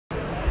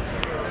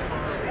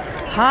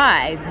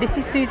Hi, this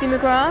is Susie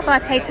McGrath. I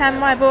play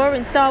Tam Rivora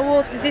in Star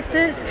Wars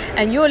Resistance,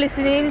 and you're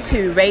listening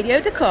to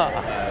Radio Dakar.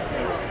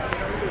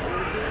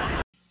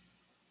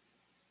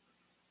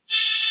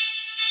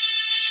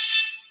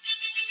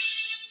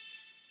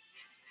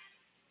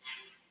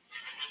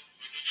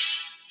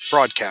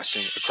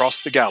 Broadcasting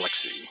across the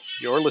galaxy,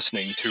 you're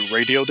listening to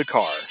Radio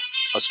Dakar,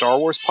 a Star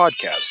Wars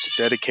podcast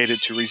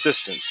dedicated to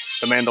Resistance,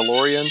 The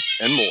Mandalorian,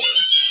 and more.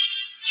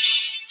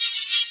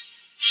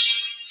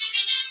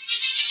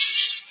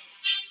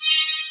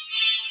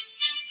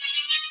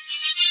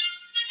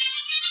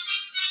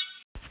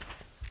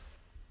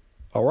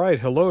 All right,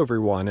 hello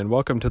everyone, and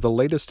welcome to the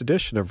latest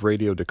edition of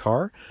Radio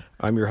Dakar.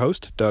 I'm your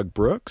host, Doug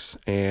Brooks,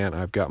 and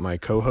I've got my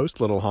co-host,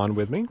 Little Han,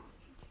 with me.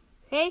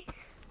 Hey.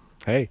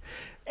 Hey.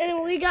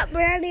 And we got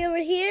Brownie over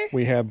here.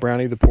 We have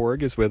Brownie the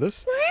Porg is with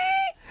us.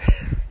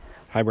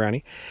 Hi,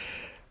 Brownie.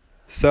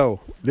 So,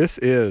 this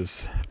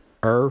is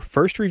our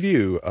first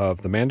review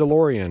of The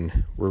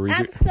Mandalorian.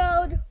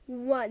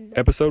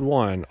 Episode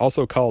 1,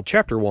 also called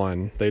Chapter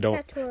 1. They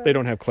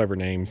don't have clever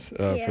names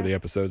for the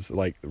episodes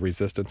like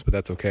Resistance, but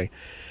that's okay.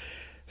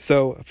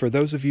 So, for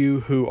those of you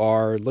who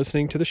are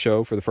listening to the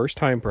show for the first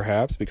time,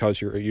 perhaps because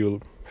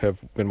you have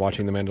been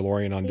watching The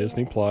Mandalorian on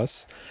Disney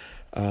Plus,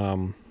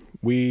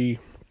 we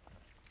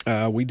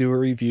do a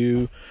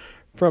review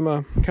from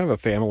a kind of a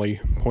family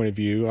point of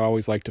view. I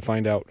always like to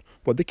find out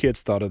what the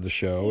kids thought of the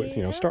show. Yeah.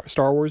 You know,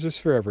 Star Wars is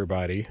for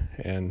everybody,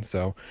 and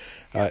so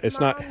it's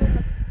Mom not. And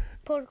the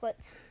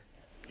Porglets.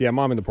 Yeah,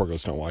 Mom and the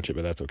Porglets don't watch it,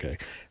 but that's okay.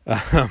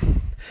 Hi,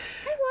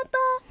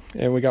 Wampa.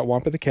 And we got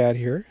Wampa the cat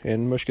here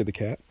and Mushka the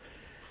cat.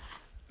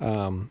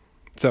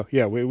 So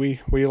yeah, we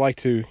like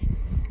to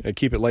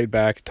keep it laid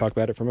back, talk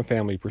about it from a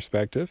family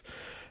perspective.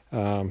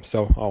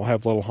 So I'll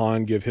have Little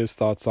Han give his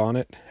thoughts on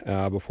it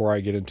before I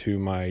get into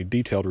my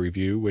detailed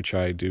review, which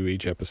I do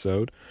each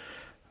episode.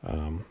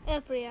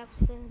 Every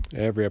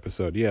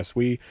episode. Yes,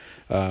 we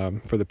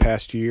for the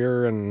past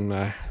year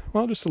and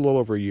just a little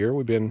over a year,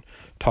 we've been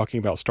talking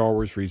about Star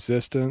Wars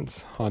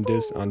Resistance on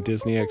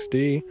Disney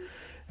XD,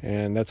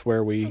 and that's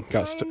where we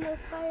got started.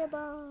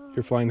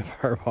 You're flying the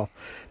fireball.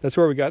 That's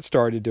where we got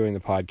started doing the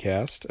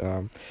podcast.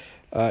 Then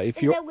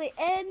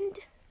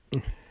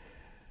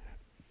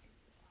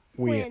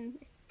we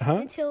end.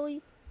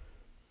 Until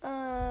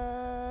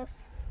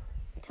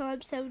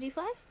I'm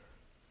 75?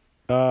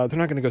 They're not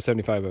going to go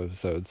 75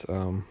 episodes.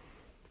 No,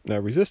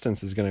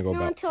 Resistance is going to go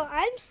about... until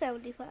I'm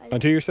 75.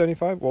 Until you're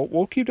 75? Well,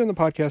 we'll keep doing the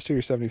podcast till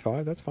you're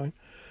 75. That's fine.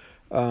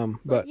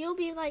 But you'll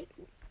be like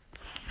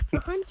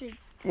 100.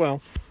 Well,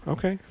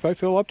 okay. If I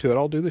feel up to it,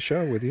 I'll do the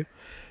show with you.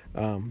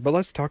 But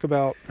let's talk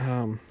about...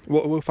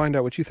 we'll find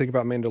out what you think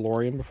about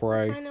Mandalorian before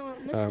I know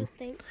what Mushka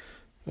thinks.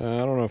 I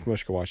don't know if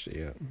Mushka watched it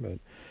yet, but...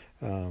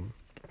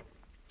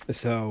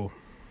 it's okay,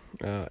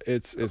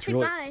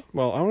 really... Bye.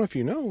 Well, I don't know if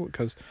you know,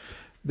 because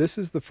this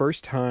is the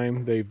first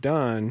time they've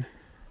done...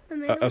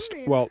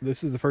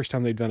 this is the first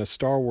time they've done a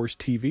Star Wars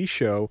TV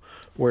show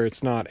where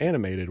it's not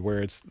animated, where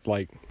it's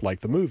like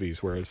the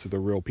movies, where it's the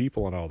real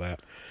people and all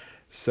that.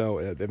 So,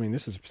 I mean,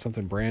 this is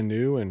something brand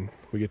new, and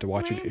we get to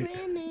watch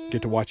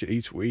it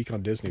each week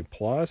on Disney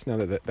Plus. Now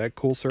that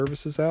cool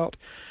service is out.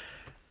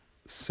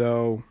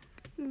 So,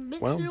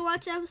 Make sure to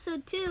watch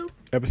episode 2.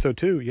 Episode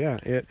 2, yeah.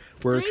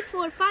 3,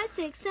 4, 5,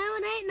 6, 7,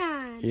 8,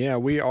 9. Yeah,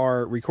 we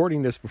are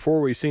recording this before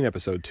we've seen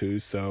episode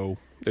 2, so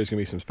there's going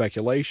to be some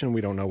speculation.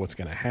 We don't know what's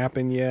going to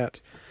happen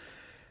yet.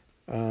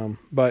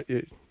 But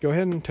go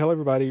ahead and tell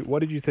everybody, what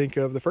did you think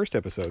of the first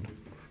episode?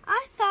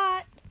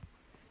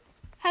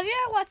 Have you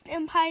ever watched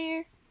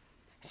Empire?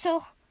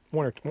 So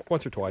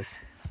once or twice.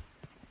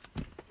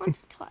 Once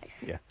or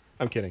twice. Yeah,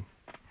 I'm kidding.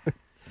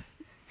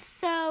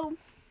 So,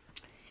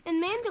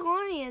 in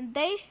Mandalorian,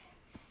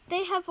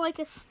 they have like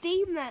a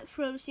steam that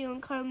throws you in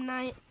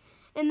carbonite,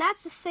 and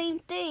that's the same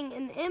thing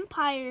in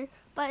Empire,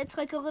 but it's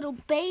like a little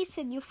base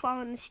and you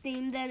fall in the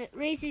steam, then it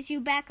raises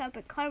you back up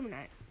at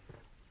carbonite.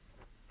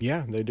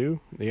 Yeah, they do.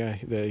 Yeah,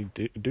 they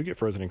do get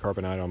frozen in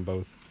carbonite on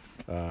both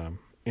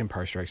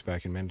Empire Strikes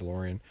Back and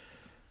Mandalorian.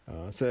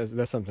 So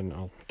that's something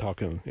I'll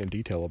talk in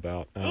detail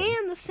about.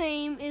 And the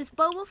same is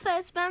Boba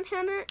Fett's bounty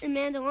hunter and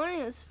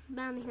Mandalorian's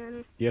bounty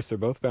hunter. Yes, they're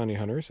both bounty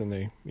hunters, and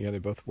they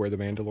both wear the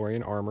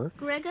Mandalorian armor.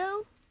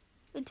 Grego,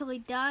 until he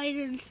died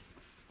in...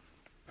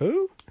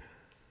 Who?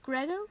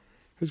 Grego?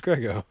 Who's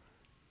Grego?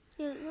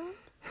 You don't know?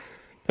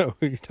 No,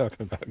 who are you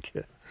talking about,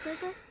 kid?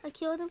 Grego? I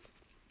killed him.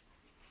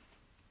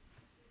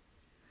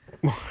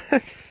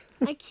 What?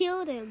 I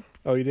killed him.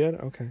 Oh, you did?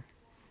 Okay.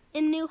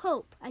 In New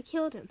Hope, I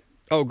killed him.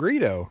 Oh,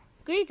 Greedo.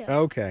 Greedo.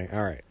 Okay,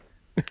 all right.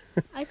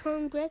 I call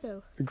him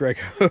Grego.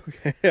 Grego.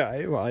 Okay.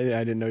 I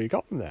didn't know you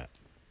called him that.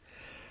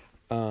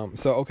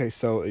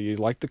 So you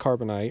like the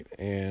carbonite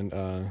and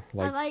I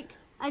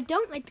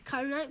don't like the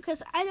carbonite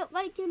because I don't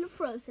like getting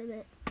frozen in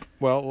it.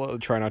 Well,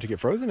 try not to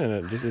get frozen in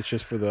it. It's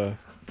just for the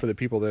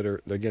people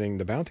they're getting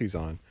the bounties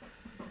on.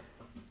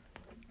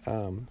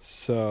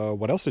 So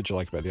what else did you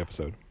like about the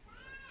episode?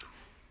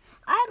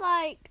 I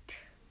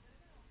liked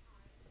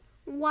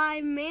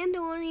why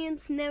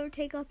Mandalorians never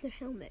take off their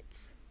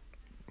helmets.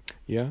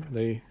 Yeah,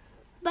 they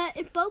But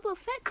if Boba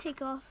Fett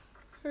take off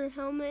her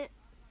helmet,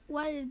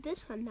 why did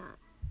this one not?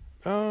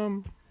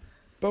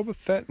 Boba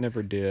Fett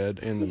never did,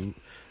 and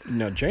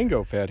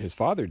Jango Fett, his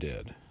father,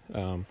 did.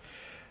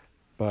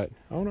 But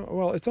I don't know.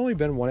 Well, it's only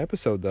been one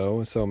episode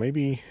though, so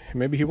maybe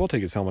he will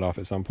take his helmet off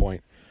at some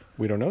point.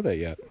 We don't know that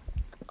yet.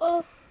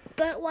 Oh,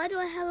 but why do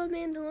I have a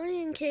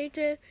Mandalorian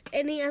character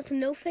and he has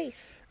no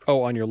face?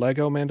 Oh, on your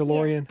Lego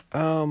Mandalorian?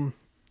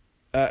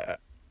 Yeah.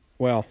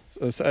 Well,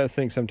 I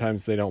think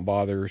sometimes they don't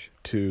bother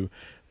to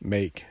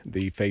make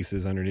the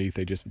faces underneath.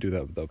 They just do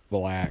the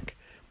black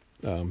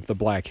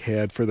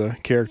head for the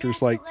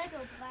characters. Yeah, like the Lego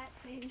black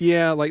thing.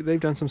 Yeah, like they've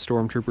done some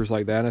stormtroopers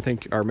like that. And I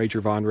think our Major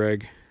Von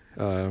Reg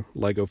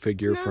Lego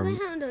figure No, from...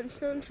 they haven't done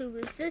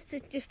stormtroopers. This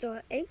is just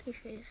an angry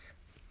face.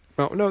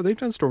 Oh, no, they've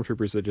done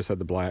stormtroopers that just had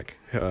the black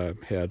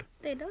head.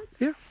 They don't?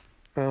 Yeah.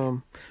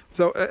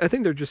 So I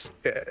think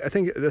I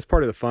think that's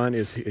part of the fun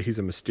is he's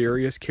a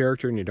mysterious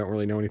character and you don't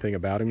really know anything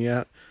about him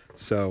yet.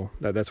 So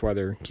that's why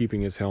they're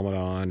keeping his helmet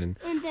on. And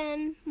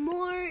then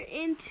more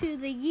into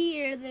the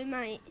year, they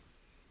might,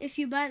 if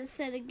you buy the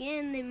set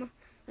again,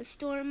 the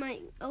store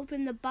might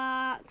open the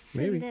box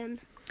maybe. and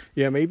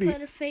then maybe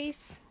put a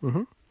face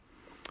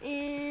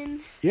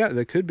in. Yeah,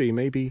 that could be.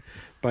 Maybe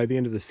by the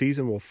end of the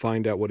season we'll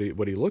find out what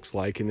he looks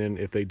like, and then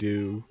if they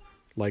do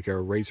like a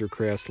Razor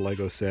Crest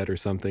Lego set or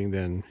something,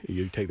 then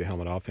you take the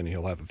helmet off and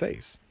he'll have a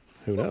face.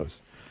 Who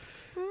knows?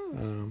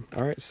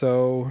 All right,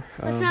 so...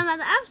 Let's talk about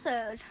the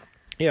episode.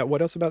 Yeah,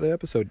 what else about the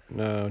episode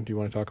do you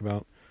want to talk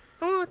about?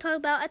 I want to talk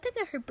about... I think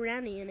I heard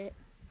Brownie in it.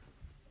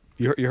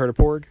 You heard a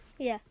porg?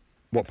 Yeah.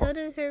 What I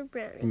totally heard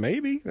Brownie.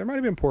 Maybe. There might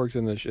have been porgs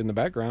in the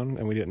background,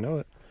 and we didn't know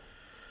it.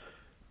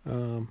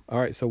 All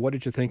right, so what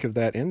did you think of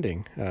that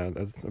ending?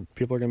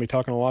 People are going to be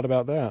talking a lot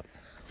about that.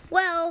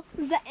 Well,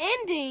 the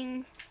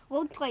ending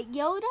looked like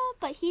Yoda,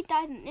 but he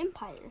died in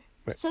Empire.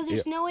 So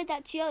there's no way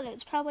that's Yoda.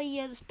 It's probably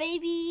Yoda's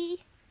baby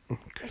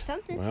or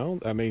something. Well,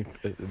 I mean,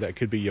 that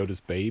could be Yoda's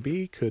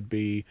baby, could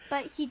be...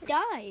 But he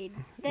died.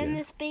 Then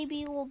this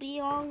baby will be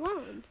all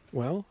alone.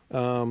 Well,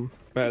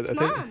 it's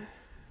Mom.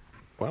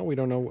 Well, we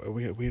don't know.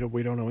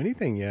 We don't know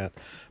anything yet.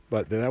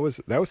 But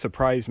that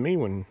surprised me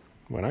when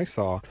I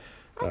saw...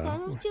 I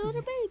thought it was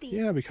Yoda baby.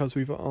 Yeah, because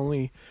we've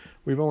only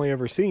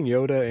ever seen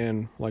Yoda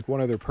and like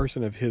one other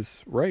person of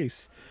his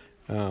race.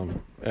 I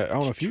don't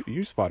know if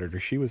you spotted her.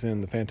 She was in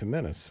the Phantom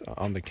Menace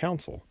on the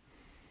council.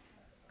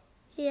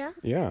 Yeah.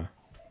 Yeah.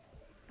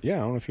 I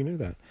don't know if you knew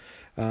that.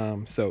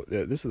 So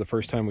this is the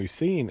first time we've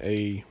seen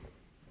a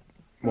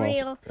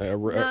real,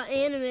 not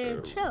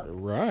animated show.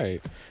 Right.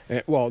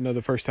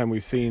 The first time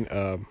we've seen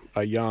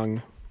a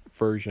young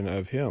version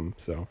of him.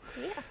 So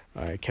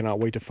I cannot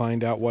wait to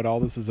find out what all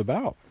this is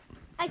about.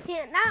 I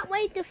cannot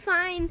wait to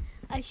find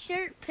a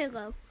shirt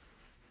pillow.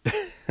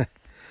 All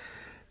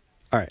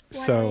right.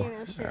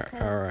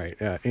 All right.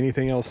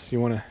 Anything else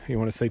you want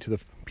to say to the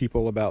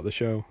people about the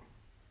show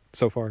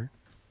so far?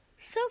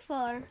 So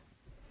far,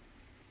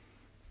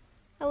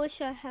 I wish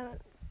I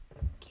hadn't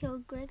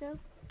killed Grego.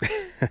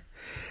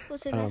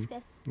 What's the next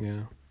guy?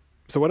 Yeah.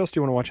 So what else do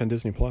you want to watch on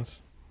Disney Plus?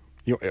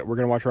 We're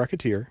gonna watch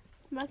Rocketeer.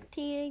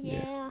 Rocketeer,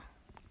 yeah.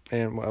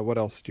 And what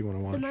else do you want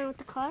to watch? The man with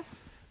the car.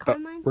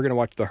 Mind? We're going to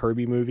watch the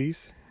Herbie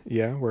movies,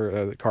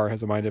 where the car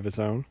has a mind of its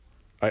own.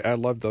 I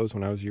loved those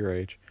when I was your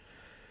age.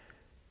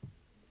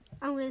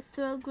 I'm going to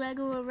throw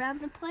Grego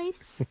around the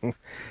place.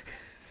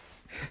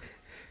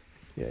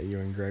 Yeah, you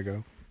and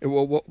Grego.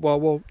 Well,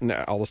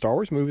 all the Star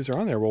Wars movies are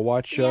on there. We'll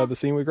watch the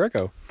scene with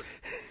Grego.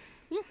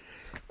 Yeah.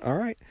 All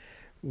right.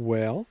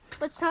 Well.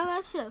 Let's talk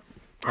about the show.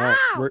 All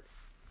right.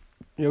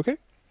 You okay?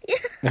 Yeah.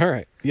 All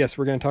right. Yes,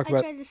 we're going to talk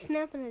about... I tried to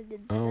snap and I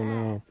did that. Oh,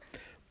 no.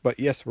 But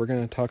yes, we're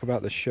going to talk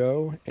about the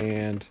show,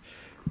 and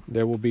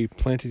there will be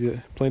plenty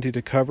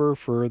to cover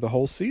for the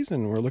whole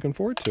season. We're looking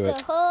forward to it.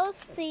 The whole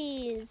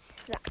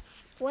season.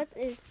 What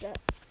is that?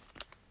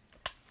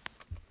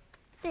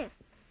 There.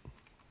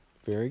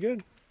 Very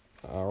good.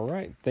 All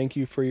right. Thank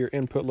you for your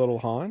input, Little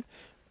Han.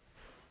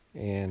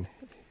 And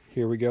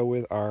here we go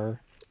with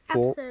our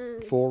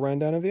full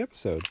rundown of the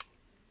episode.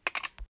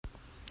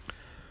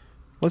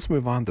 Let's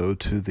move on, though,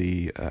 to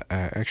the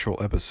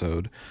actual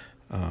episode.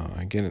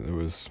 Again, it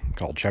was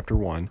called Chapter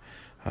 1.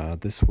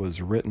 This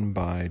was written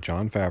by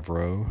Jon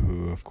Favreau,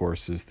 who, of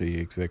course, is the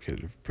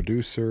executive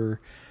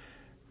producer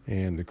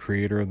and the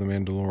creator of The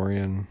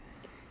Mandalorian.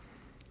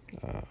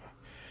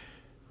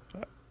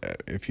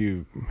 If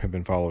you have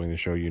been following the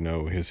show, you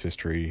know his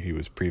history. He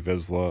was Pre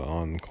Vizsla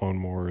on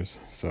Clone Wars,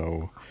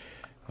 so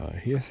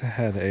he has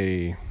had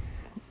a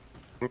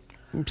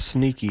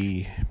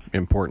sneaky,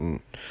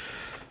 important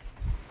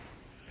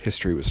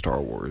history with Star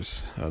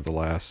Wars the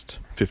last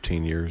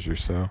 15 years or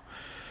so.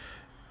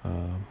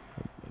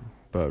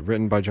 But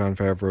written by Jon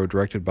Favreau,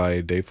 directed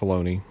by Dave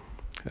Filoni.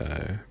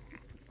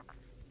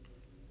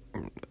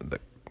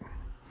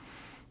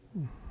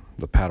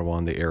 The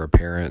Padawan, the heir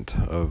apparent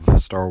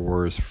of Star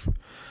Wars.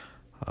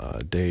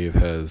 Dave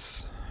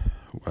has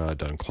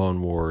done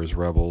Clone Wars,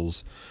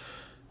 Rebels,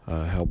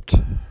 helped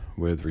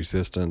with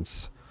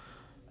Resistance.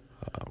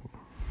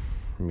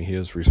 He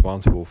is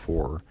responsible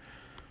for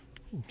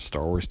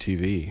Star Wars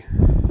TV.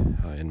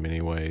 in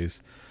many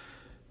ways.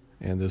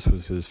 And this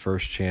was his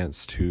first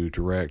chance to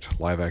direct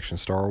live-action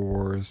Star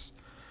Wars.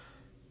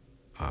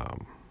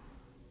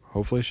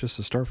 Hopefully it's just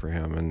a start for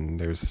him, and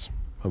there's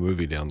a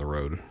movie down the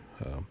road.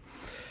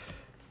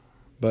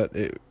 But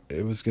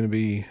it was going to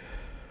be,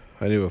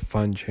 I knew, a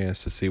fun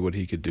chance to see what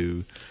he could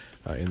do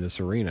in this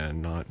arena,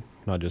 and not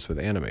just with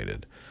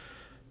animated.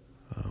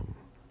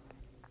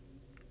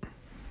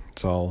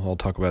 So I'll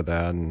talk about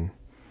that, and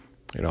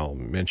I'll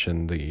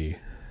mention the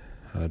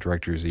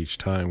directors each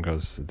time,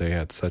 because they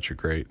had such a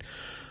great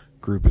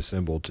group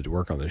assembled to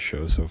work on this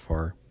show so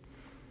far.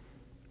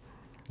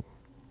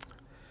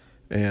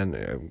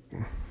 And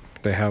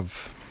they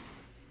have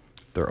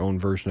their own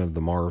version of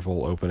the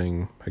Marvel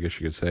opening, I guess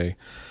you could say,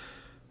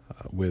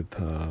 with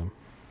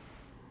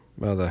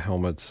the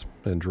helmets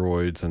and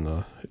droids and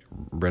the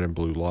red and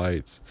blue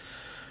lights.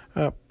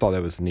 I thought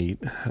that was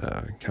neat,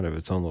 kind of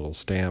its own little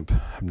stamp.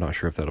 I'm not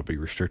sure if that'll be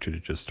restricted to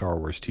just Star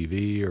Wars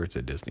TV or it's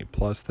a Disney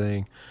Plus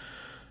thing,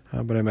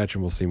 but I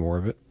imagine we'll see more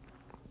of it.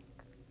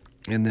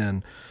 And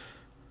then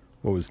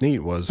what was neat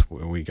was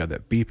when we got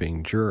that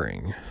beeping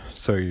during.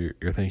 So you're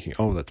thinking,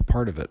 oh, that's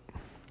part of it.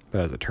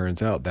 But as it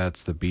turns out,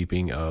 that's the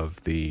beeping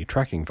of the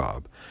tracking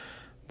fob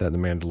that the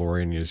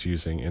Mandalorian is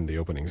using in the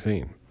opening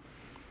scene.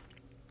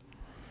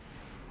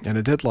 And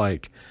I did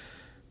like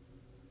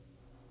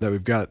that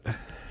we've got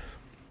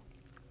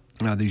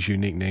these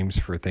unique names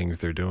for things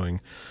they're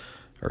doing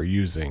or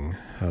using.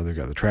 They've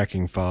got the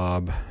tracking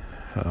fob,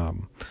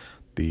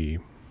 the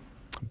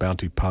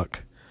bounty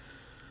puck.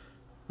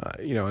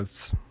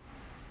 It's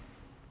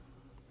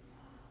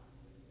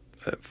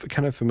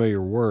kind of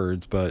familiar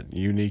words, but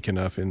unique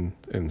enough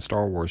in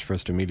Star Wars for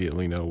us to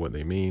immediately know what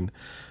they mean,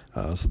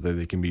 so that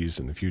they can be used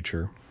in the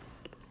future.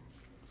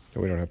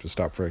 We don't have to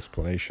stop for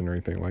explanation or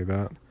anything like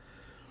that.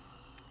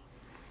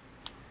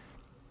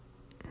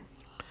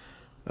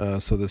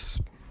 So this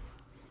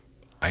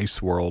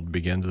ice world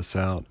begins us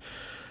out.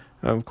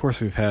 Of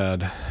course, we've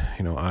had,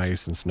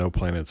 ice and snow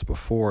planets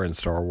before in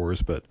Star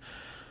Wars, but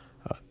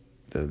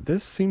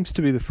this seems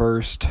to be the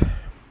first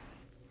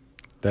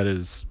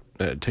that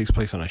takes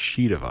place on a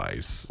sheet of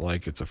ice,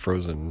 like it's a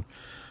frozen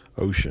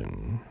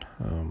ocean.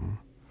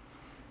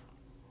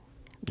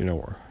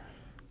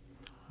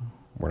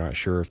 We're not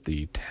sure if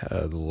the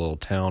little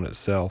town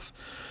itself,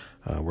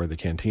 where the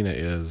cantina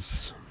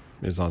is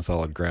on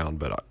solid ground,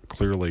 but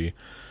clearly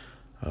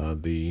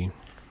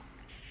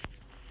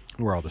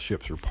where all the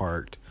ships are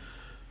parked,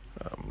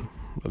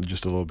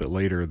 just a little bit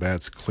later,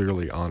 that's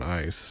clearly on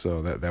ice.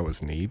 So that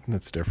was neat.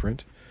 That's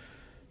different.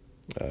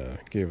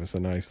 Gave us a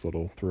nice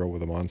little thrill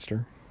with a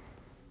monster.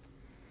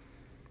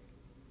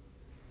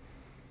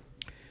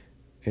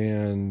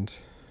 And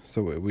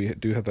so we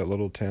do have that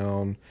little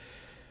town.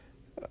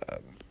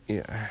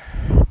 We'll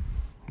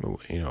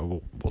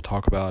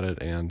talk about it,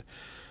 and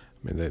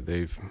I mean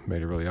they've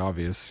made it really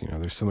obvious.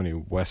 There's so many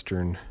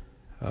Western,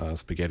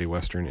 spaghetti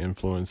Western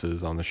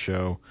influences on the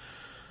show.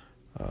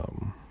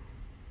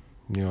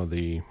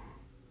 The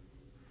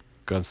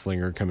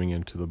gunslinger coming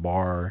into the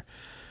bar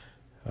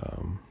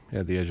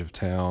at the edge of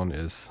town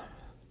is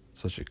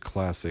such a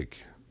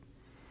classic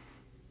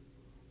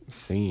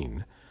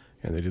scene.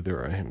 And they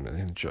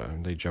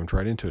jumped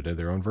right into it, did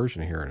their own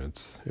version here, and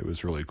it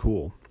was really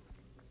cool.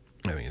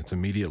 I mean, it's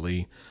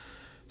immediately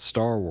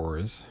Star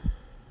Wars,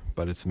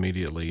 but it's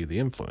immediately the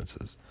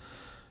influences.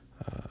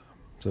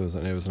 So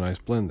it was a nice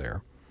blend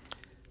there.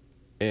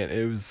 And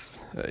it was,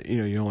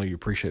 you only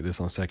appreciate this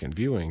on second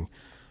viewing.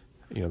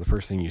 The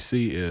first thing you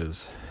see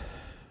is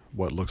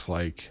what looks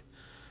like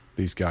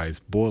these guys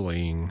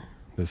bullying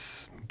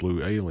this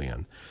blue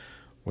alien,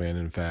 when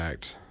in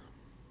fact,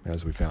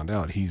 as we found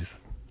out,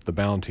 he's the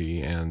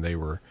bounty, and they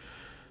were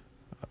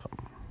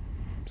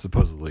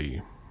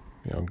supposedly,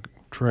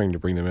 trying to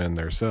bring them in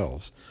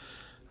themselves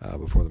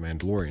before the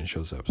Mandalorian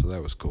shows up. So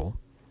that was cool.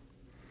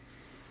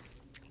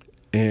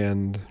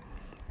 And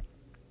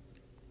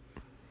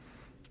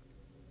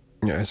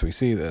as we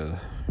see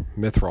the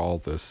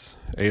Mythrol, this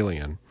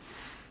alien,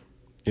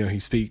 he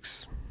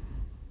speaks,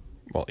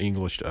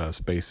 English to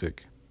us,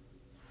 basic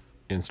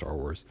in Star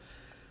Wars.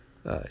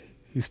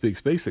 He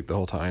speaks basic the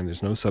whole time.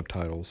 There's no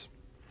subtitles.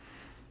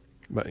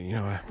 But,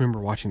 I remember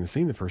watching the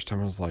scene the first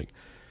time. I was like,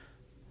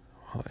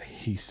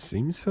 he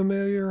seems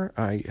familiar.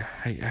 I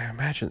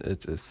imagine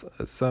it's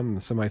some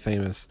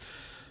semi-famous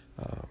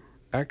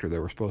actor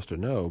that we're supposed to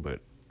know,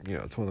 but,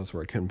 it's one of those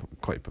where I couldn't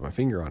quite put my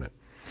finger on it.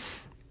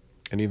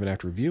 And even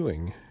after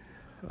viewing,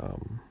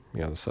 some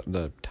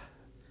of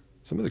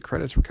the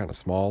credits were kind of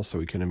small, so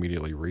we couldn't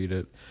immediately read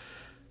it.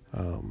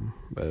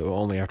 But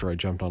only after I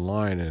jumped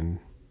online and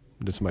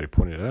somebody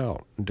pointed it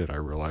out did I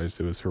realize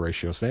it was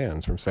Horatio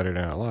Sands from Saturday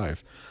Night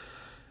Live.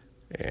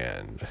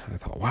 And I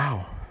thought,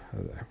 wow.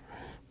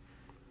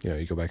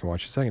 You go back and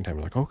watch the second time,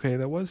 you're like, okay,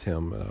 that was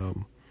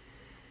him.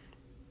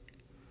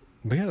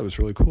 But yeah, that was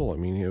really cool. I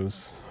mean, it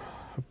was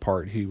a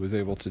part he was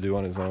able to do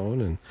on his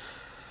own, and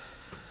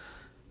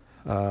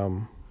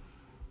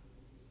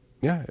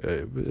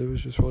it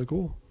was just really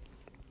cool.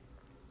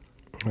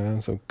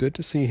 So good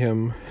to see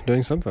him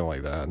doing something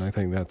like that, and I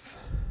think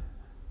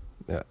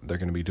they're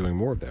going to be doing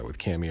more of that with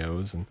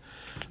cameos and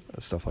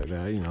stuff like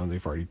that.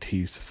 They've already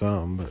teased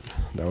some, but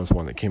that was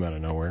one that came out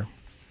of nowhere.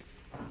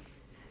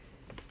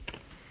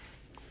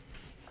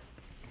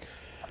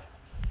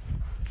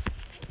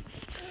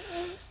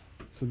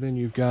 So then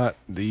you've got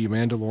the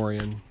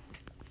Mandalorian.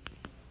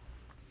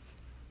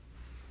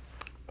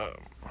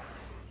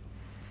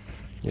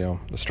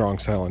 The strong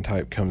silent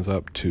type comes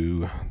up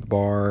to the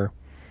bar,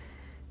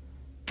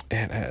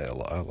 and I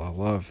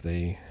love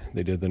they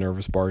did the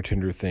nervous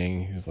bartender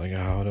thing. He was like,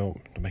 "Oh, don't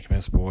make a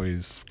mess,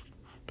 boys.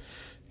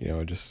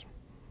 Just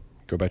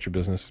go about your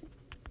business."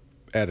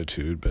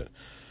 Attitude, but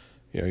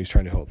he's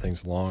trying to help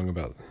things along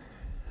about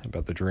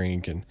the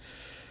drink and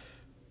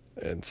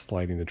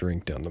sliding the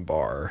drink down the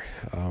bar.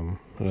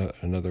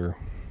 Another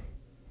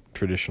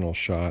traditional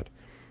shot,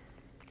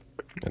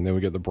 and then we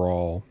get the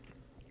brawl.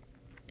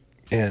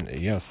 And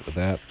yes,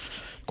 that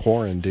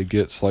Quarren did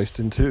get sliced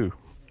in two,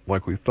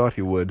 like we thought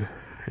he would,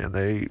 and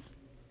they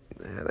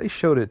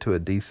showed it to a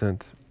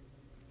decent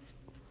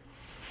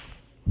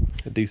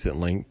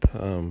length.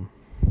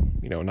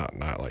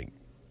 Not like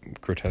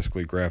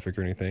grotesquely graphic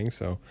or anything.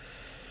 So,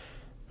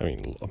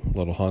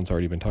 little Han's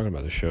already been talking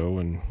about the show,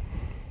 and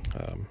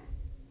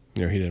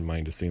he didn't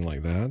mind a scene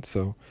like that.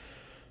 So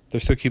they're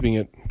still keeping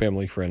it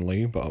family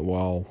friendly, but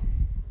while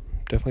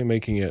definitely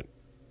making it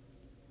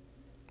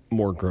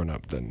more grown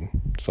up than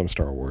some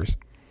Star Wars.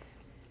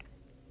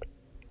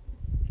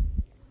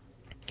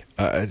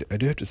 I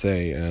do have to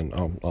say, and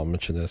I'll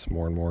mention this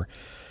more and more,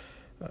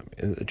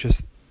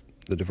 just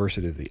the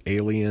diversity of the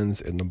aliens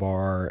in the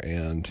bar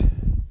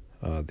and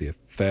the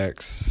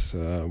effects,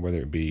 whether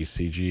it be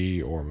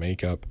CG or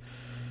makeup.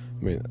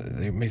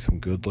 They made some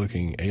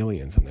good-looking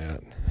aliens in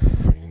that.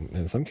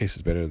 In some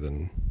cases, better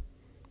than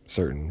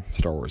certain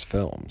Star Wars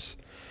films.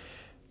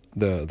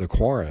 The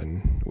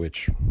Quarren,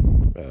 which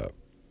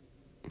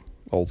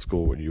old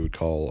school, what you would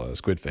call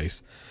Squid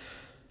Face.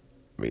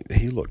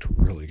 He looked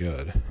really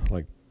good,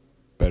 like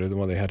better than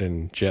what they had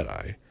in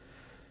Jedi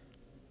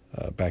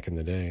back in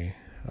the day.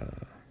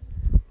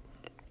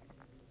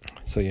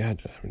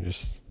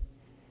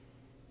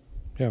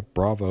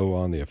 Bravo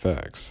on the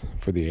effects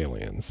for the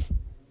aliens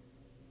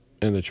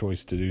and the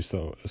choice to do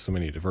so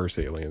many diverse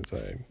aliens.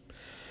 I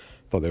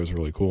thought that was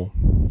really cool.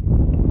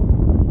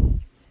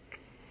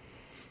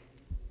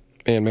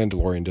 And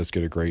Mandalorian does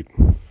get a great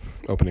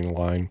opening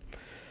line.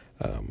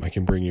 I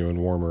can bring you in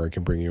warmer, I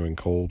can bring you in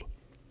cold.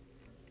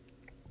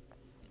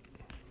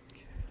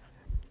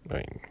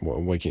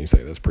 What can you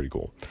say? That's pretty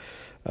cool.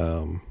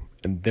 And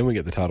then we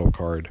get the title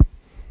card.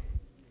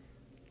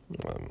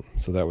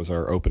 So that was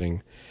our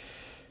opening.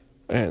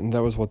 And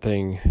that was one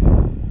thing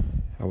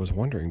I was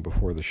wondering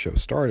before the show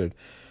started.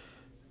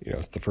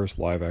 It's the first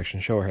live action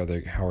show.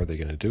 How are they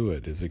going to do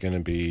it? Is it going to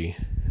be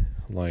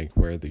like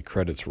where the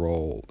credits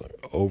roll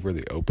over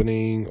the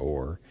opening,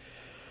 or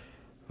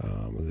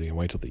are they going to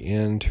wait till the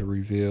end to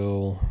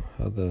reveal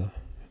the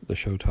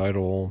show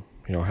title?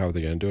 How are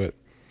they going to do it?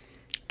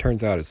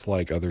 Turns out it's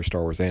like other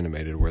Star Wars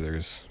animated, where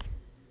there's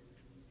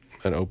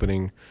an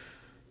opening,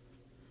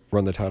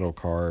 run the title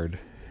card,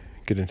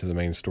 get into the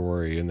main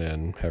story, and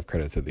then have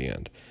credits at the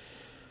end.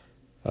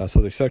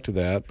 So they stuck to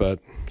that, but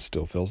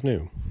still feels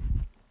new.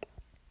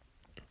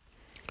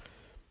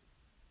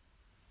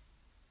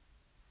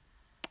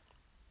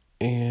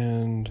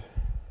 And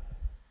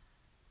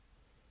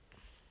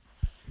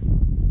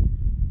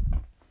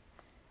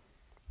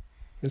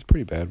it's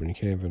pretty bad when you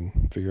can't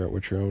even figure out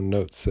what your own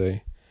notes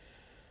say.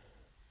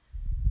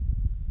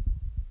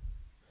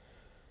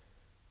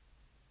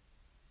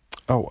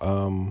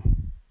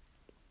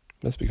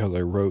 That's because I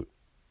wrote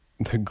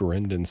the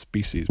Grendon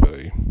species, but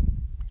I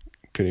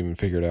couldn't even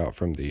figure it out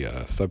from the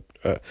sub.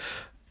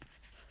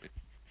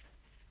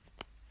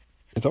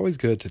 It's always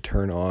good to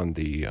turn on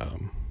the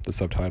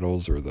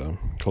subtitles or the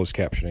closed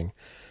captioning.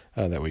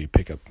 That way you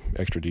pick up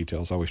extra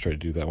details. I always try to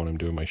do that when I'm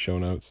doing my show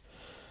notes.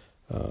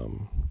 But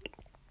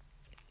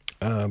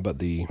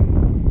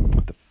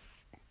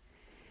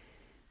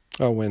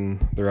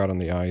when they're out on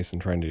the ice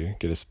and trying to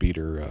get a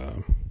speeder,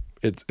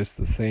 it's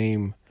the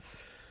same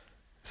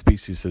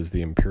species as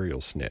the Imperial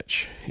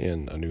Snitch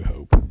in A New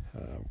Hope,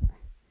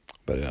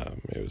 but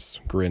it was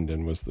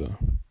Grendon was the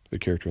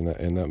character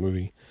in that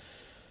movie.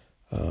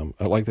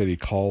 I like that he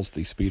calls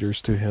the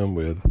speeders to him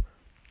with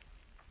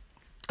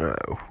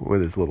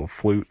his little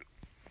flute,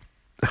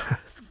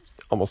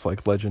 almost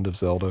like Legend of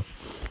Zelda,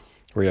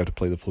 where you have to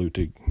play the flute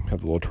to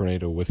have the little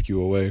tornado whisk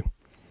you away.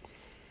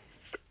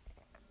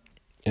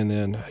 And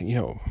then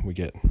we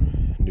get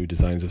new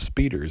designs of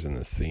speeders in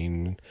this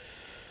scene.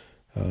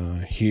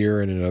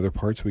 Here and in other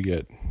parts we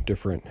get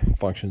different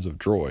functions of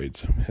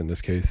droids. In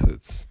this case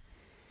it's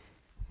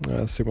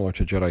similar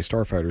to Jedi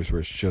Starfighters,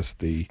 where it's just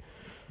the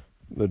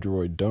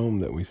droid dome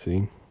that we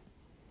see.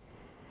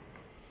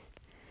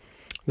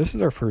 This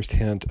is our first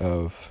hint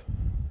of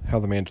how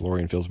the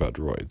Mandalorian feels about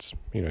droids.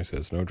 He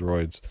says no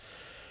droids.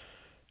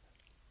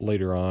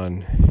 Later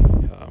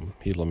on,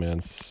 he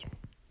laments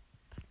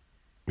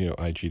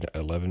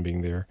IG-11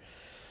 being there.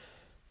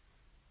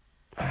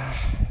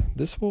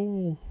 This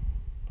will...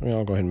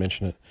 I'll go ahead and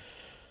mention it.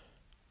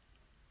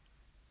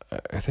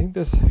 think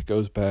this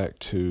goes back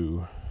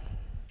to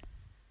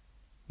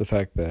the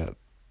fact that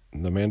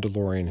the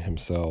Mandalorian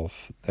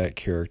himself, that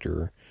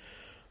character,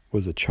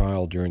 was a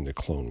child during the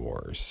Clone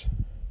Wars.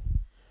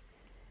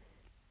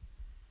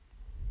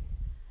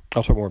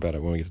 I'll talk more about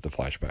it when we get to the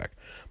flashback,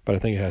 but I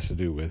think it has to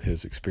do with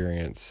his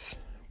experience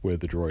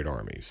with the droid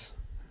armies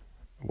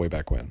way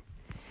back when.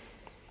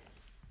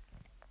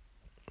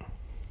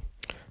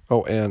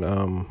 Oh, and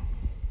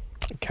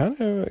kind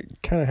of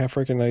half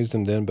recognized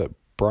him then, but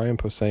Brian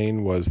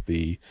Posehn was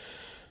the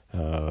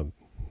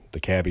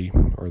cabbie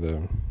or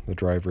the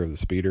driver of the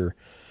speeder.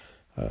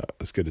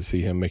 It's good to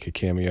see him make a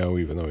cameo,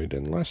 even though he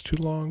didn't last too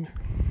long.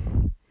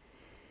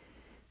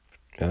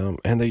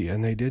 And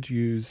they did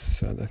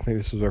use. I think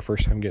this was our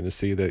first time getting to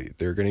see that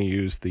they're going to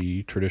use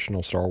the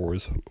traditional Star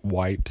Wars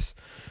wipes,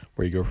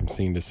 where you go from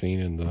scene to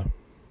scene, and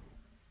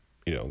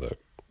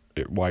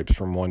it wipes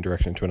from one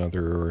direction to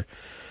another, or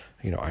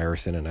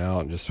iris in and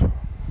out, and just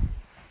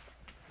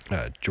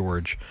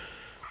George,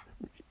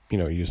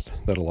 used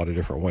that a lot of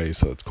different ways.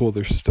 So it's cool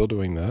they're still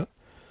doing that.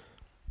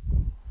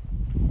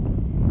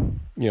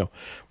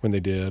 When they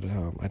did,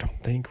 I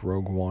don't think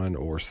Rogue One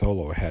or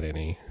Solo had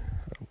any.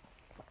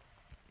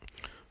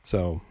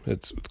 So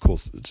it's cool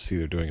to see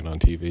they're doing it on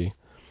TV.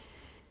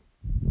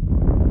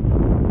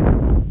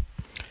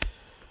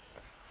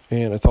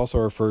 And it's also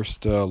our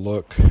first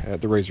look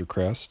at the Razor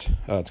Crest.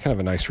 It's kind of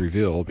a nice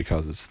reveal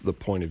because it's the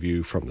point of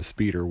view from the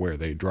speeder where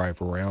they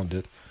drive around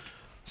it.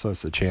 So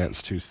it's a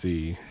chance to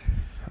see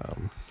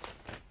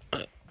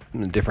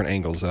the different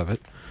angles of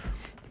it.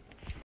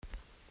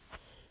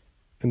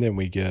 And then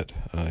we get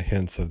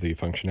hints of the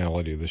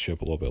functionality of the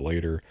ship a little bit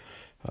later.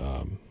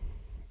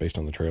 Based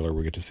on the trailer,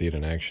 we get to see it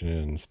in action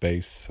in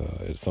space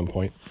at some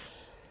point.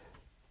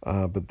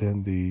 But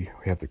then we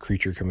have the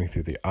creature coming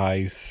through the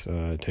ice,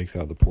 takes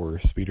out the poor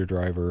speeder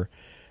driver,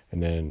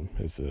 and then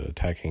is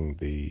attacking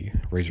the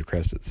Razor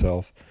Crest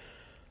itself.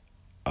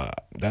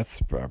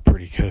 That's a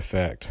pretty good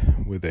effect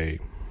with a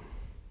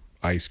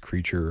ice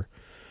creature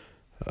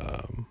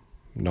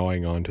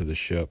gnawing onto the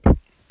ship.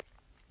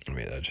 I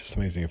mean, that's just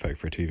amazing effect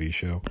for a TV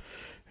show.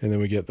 And then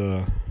we get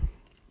the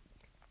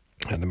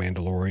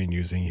Mandalorian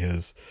using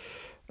his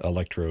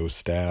electro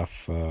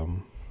staff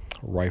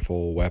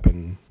rifle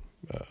weapon,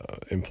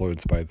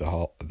 influenced by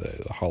the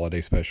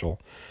holiday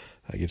special.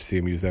 I get to see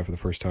him use that for the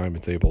first time.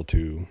 It's able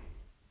to,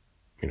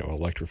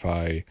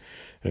 electrify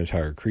an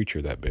entire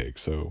creature that big.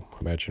 So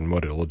imagine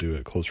what it'll do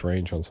at close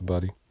range on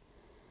somebody.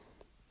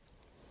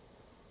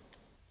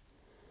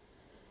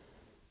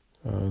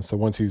 So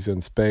once he's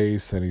in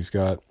space and he's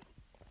got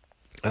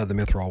the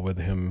Mythrol with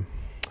him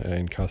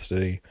in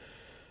custody,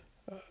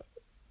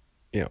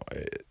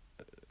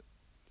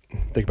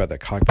 think about that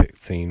cockpit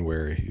scene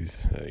where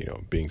he's,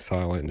 being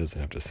silent and doesn't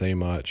have to say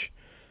much,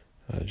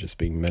 just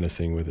being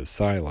menacing with his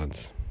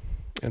silence.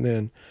 And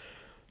then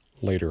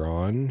later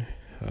on,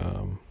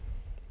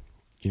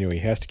 he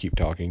has to keep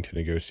talking to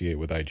negotiate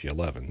with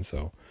IG-11.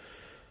 So,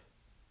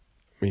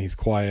 I mean, he's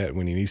quiet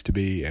when he needs to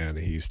be, and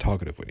he's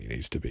talkative when he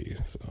needs to be.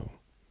 So,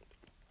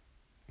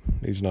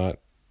 he's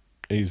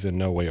in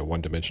no way a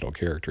one-dimensional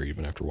character,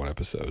 even after one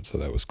episode. So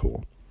that was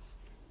cool.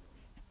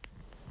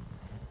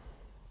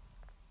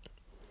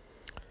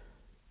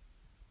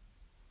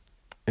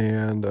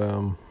 And,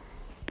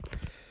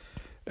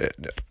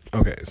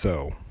 okay,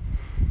 so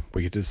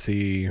we get to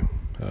see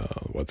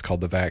what's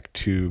called the vac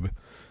tube.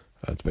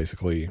 It's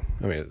basically,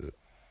 if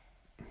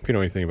you know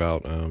anything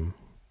about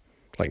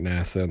like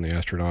NASA and the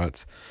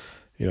astronauts,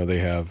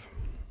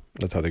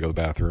 that's how they go to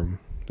the bathroom.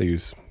 They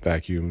use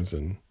vacuums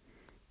and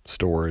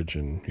storage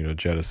and,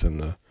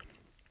 jettison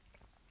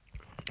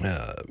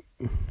the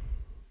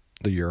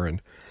urine.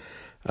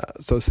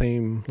 So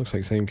looks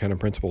like same kind of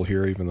principle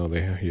here, even though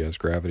he has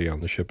gravity on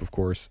the ship, of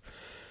course.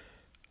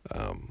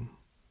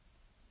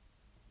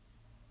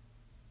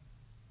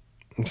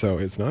 So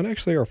it's not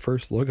actually our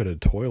first look at a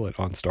toilet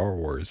on Star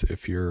Wars.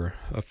 If you're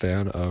a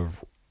fan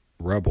of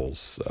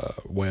Rebels,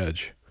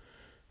 Wedge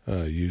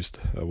used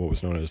what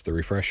was known as the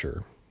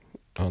refresher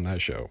on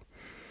that show.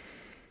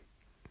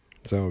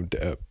 So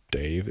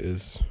Dave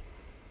is,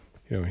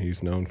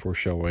 he's known for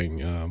showing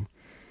the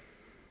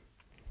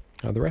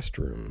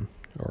restroom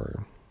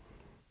or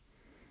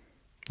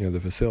the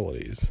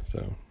facilities.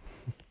 So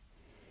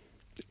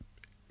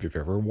if you've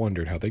ever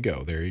wondered how they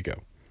go, there you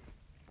go.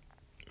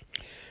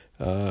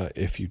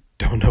 If you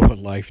don't know what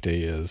Life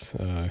Day is,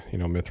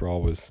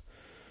 Mythrol was,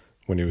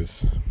 when he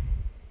was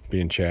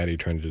being chatty,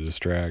 trying to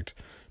distract,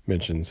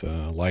 mentions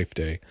Life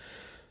Day.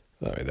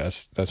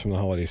 That's from the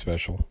holiday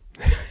special.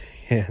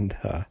 And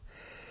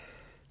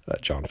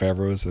Jon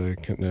Favreau is a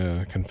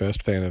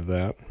confessed fan of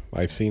that.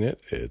 I've seen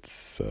it. It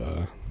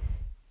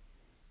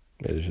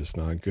is just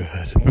not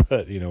good.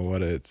 But you know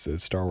what? It's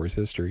Star Wars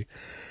history.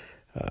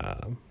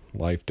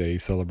 Life Day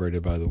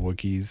celebrated by the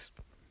Wookiees.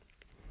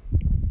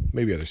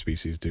 Maybe other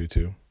species do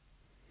too.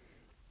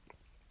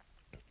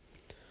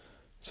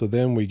 So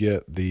then we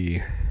get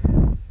the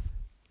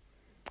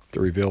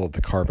reveal of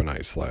the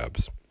carbonite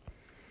slabs.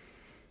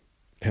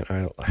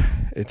 And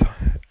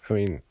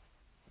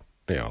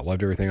I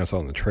loved everything I saw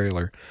in the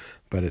trailer,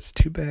 but it's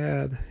too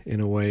bad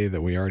in a way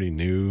that we already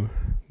knew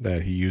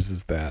that he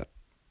uses that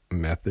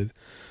method,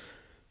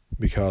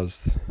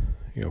 because,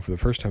 for the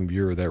first time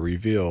viewer, that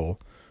reveal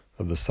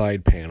of the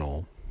side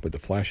panel with the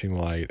flashing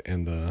light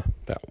and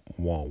that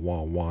wah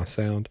wah wah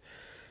sound,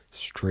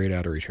 straight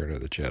out of Return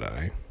of the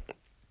Jedi,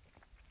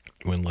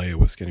 when Leia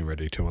was getting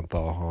ready to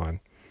unthaw Han.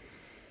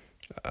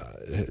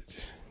 It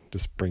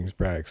just brings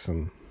back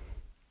some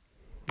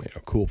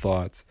cool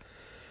thoughts.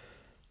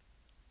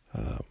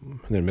 And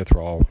then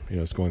Mythrol,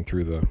 is going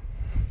through the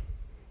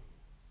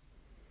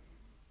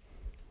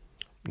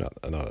not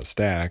a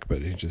stack,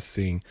 but he's just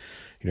seeing,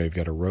 you've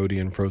got a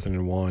Rodian frozen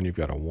in one, you've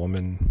got a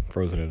woman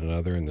frozen in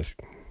another, and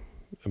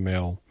a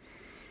male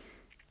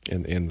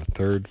in the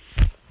third.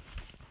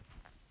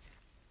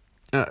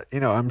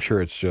 I'm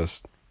sure it's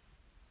just,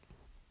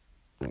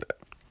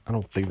 I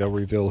don't think they'll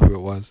reveal who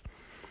it was.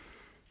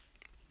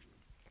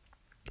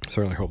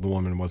 Certainly hope the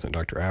woman wasn't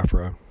Dr.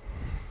 Aphra.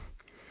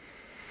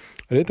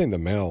 I did think the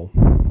male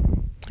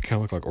kind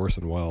of looked like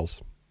Orson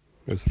Welles.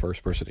 It was the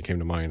first person that came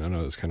to mind. I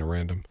know it's kind of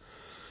random.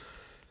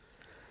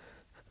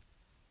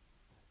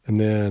 And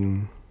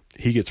then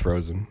he gets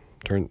frozen.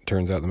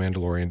 Turns out the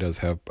Mandalorian does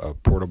have a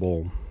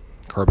portable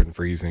carbon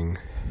freezing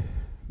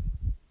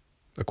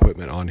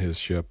equipment on his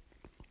ship.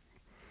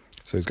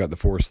 So he's got the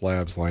 4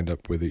 slabs lined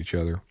up with each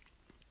other.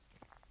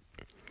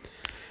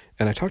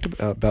 And I talked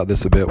about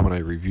this a bit when I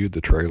reviewed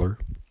the trailer.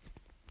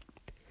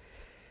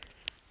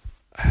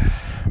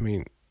 I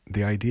mean,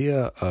 the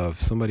idea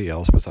of somebody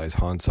else besides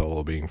Han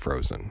Solo being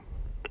frozen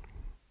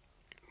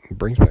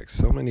brings back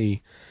so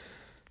many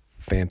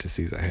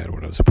fantasies I had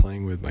when I was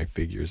playing with my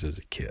figures as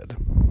a kid.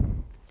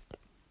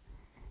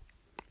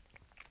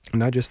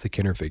 Not just the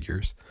Kenner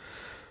figures,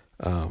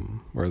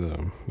 or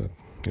the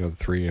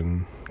 3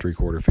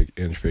 3/4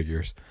 inch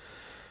figures.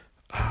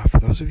 For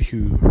those of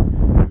you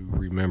who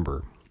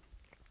remember,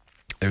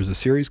 there's a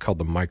series called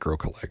the Micro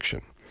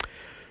Collection,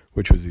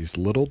 which was these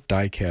little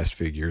die-cast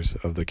figures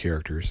of the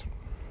characters.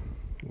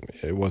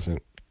 It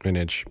wasn't an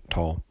inch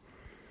tall.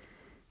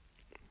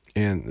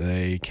 And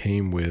they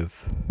came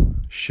with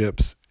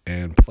ships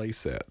and play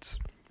sets.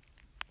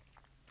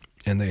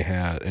 And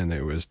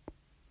it was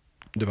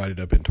divided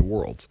up into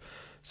worlds.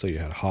 So you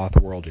had Hoth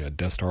World, you had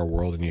Death Star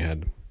World, and you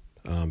had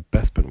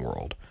Bespin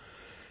World.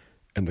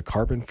 And the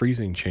carbon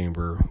freezing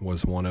chamber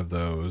was one of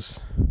those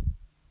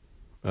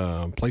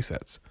play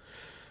sets.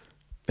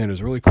 And it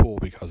was really cool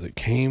because it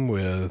came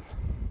with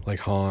like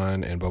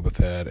Han and Boba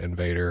Fett and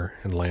Vader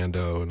and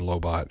Lando and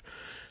Lobot,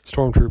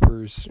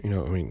 Stormtroopers,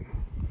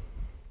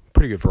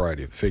 pretty good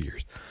variety of the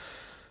figures.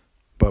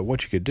 But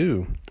what you could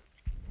do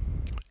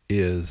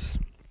is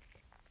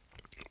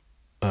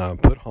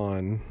put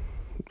Han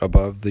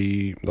above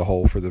the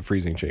hole for the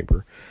freezing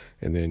chamber,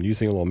 and then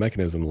using a little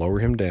mechanism, lower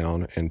him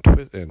down and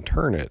twist and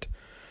turn it,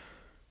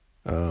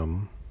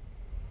 kind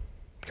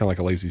of like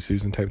a Lazy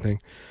Susan type thing,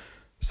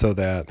 so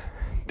that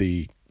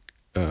the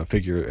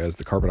figure as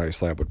the carbonite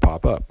slab would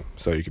pop up,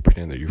 so you could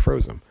pretend that you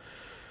froze him.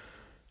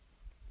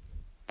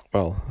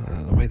 Well,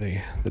 the way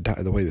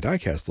the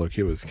diecast looked,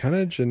 it was kind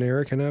of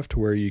generic enough to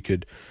where you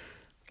could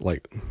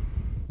like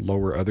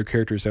lower other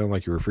characters down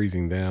like you were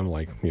freezing them,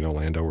 like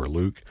Lando or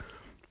Luke.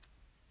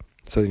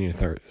 So then you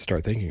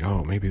start thinking,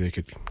 oh, maybe they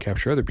could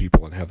capture other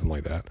people and have them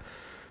like that.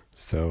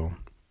 So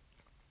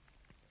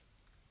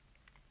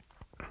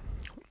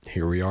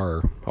here we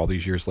are, all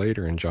these years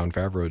later, and Jon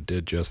Favreau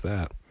did just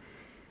that,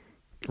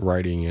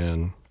 writing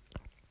in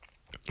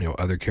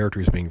other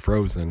characters being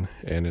frozen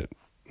and it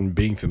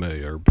being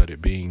familiar, but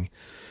it being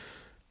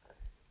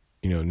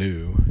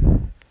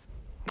new,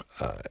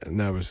 and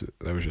that was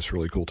just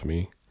really cool to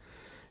me.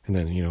 And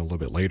then a little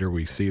bit later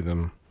we see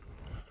them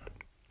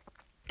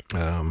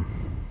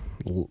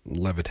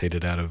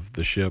levitated out of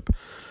the ship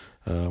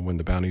when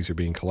the bounties are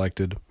being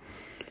collected.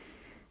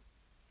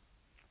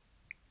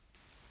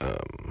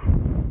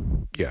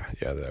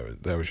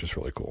 That was just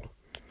really cool.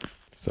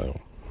 So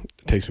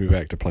it takes me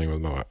back to playing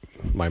with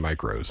my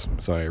micros.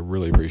 So I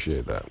really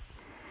appreciate that.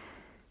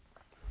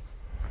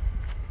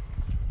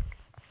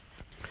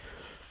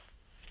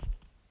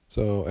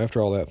 So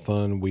after all that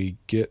fun, we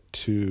get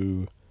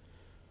to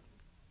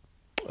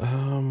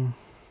an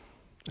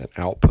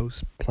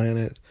outpost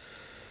planet.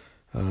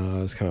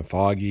 It's kind of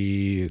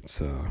foggy. It's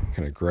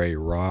kind of gray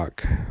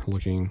rock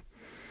looking.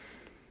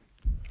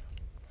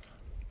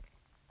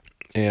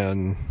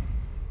 And,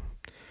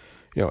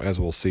 as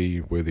we'll see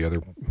with the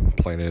other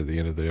planet at the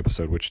end of the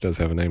episode, which does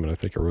have a name, and I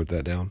think I wrote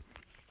that down.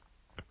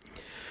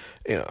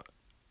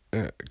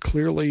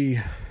 Clearly,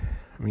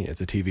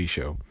 it's a TV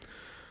show.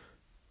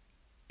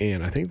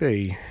 And I think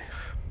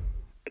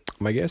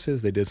my guess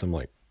is they did some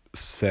like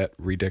set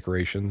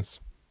redecorations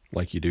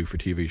like you do for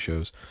TV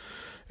shows.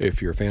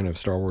 If you're a fan of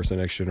Star Wars The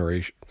Next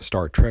Generation,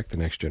 Star Trek The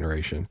Next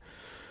Generation,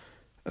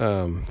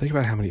 think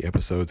about how many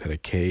episodes had a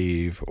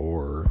cave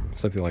or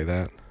something like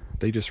that.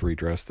 They just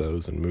redress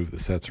those and move the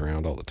sets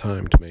around all the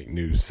time to make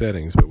new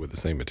settings, but with the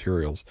same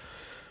materials.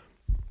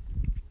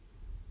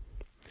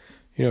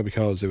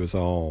 Because it was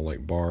all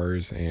like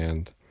bars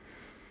and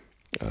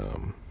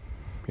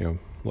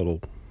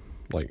little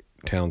like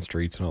town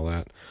streets and all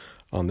that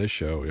on this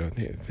show. I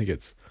think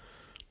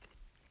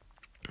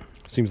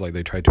seems like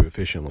they tried to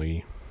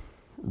efficiently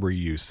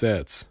reuse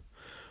sets,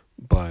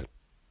 but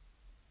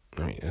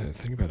I mean,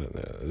 think about it.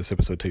 This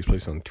episode takes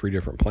place on 3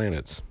 different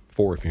planets,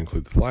 4 if you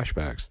include the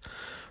flashbacks,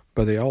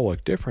 but they all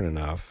look different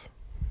enough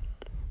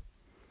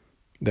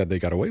that they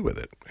got away with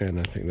it, and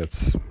I think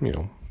that's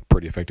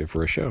pretty effective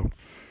for a show.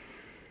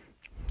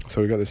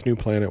 So we got this new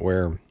planet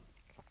where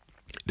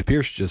it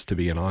appears just to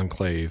be an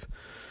enclave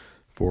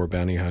for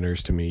bounty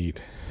hunters to meet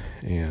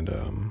and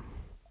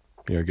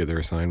get their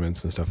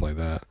assignments and stuff like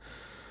that.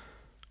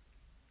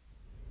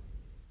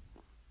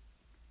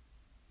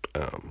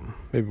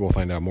 Maybe we'll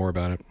find out more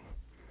about it,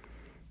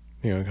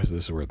 because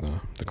this is where the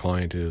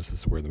client is. This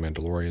is where the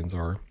Mandalorians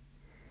are.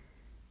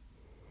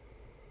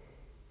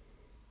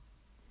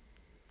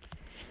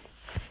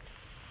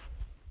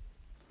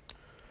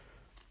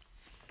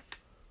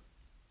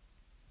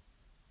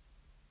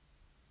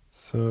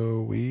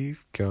 So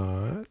we've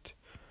got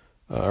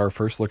our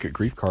first look at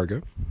Greef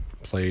Karga,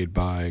 played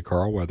by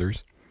Carl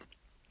Weathers.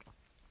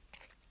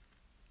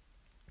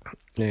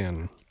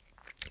 And,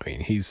 I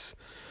mean, he's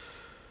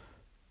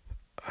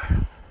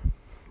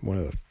one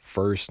of the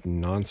first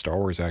non-Star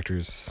Wars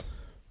actors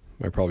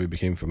I probably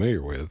became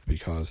familiar with,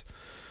 because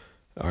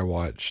I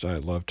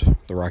loved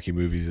the Rocky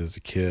movies as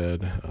a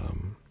kid,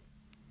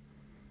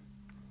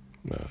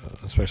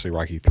 especially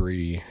Rocky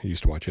 3. I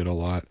used to watch it a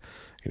lot.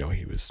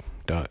 He was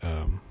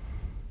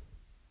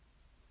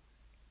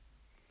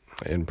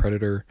in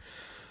Predator.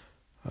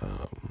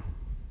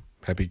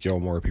 Happy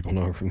Gilmore, people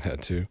know him from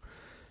that too.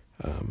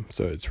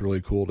 So it's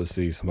really cool to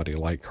see somebody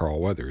like Carl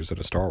Weathers at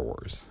a Star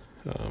Wars.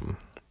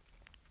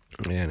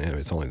 And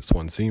it's only this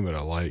one scene, but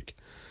I like,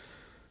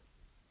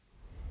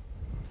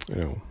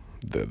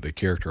 the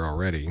character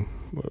already.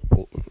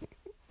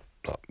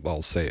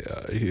 I'll say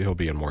he'll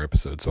be in more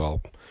episodes, so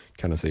I'll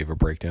kind of save a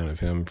breakdown of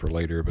him for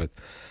later, but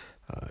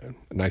a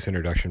nice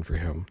introduction for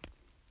him.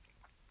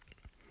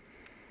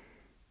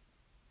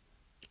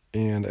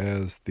 And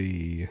as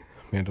the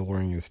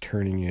Mandalorian is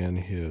turning in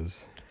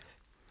his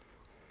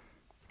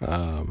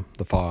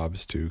the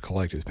fobs to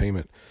collect his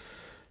payment,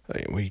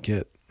 we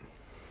get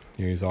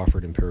he's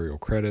offered Imperial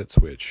credits,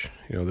 which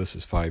this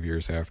is 5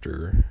 years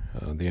after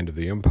the end of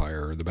the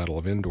Empire, the Battle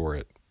of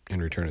Endor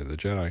in Return of the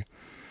Jedi.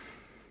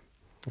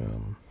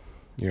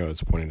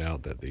 It's pointed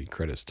out that the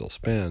credits still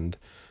spend,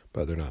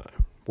 but they're not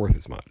worth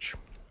as much.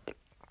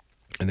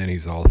 And then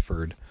he's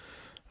offered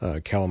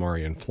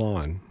calamari and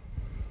flan,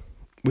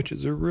 which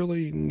is a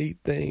really neat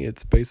thing.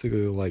 It's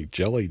basically like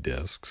jelly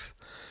discs.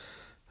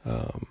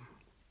 And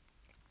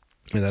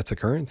that's a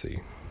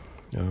currency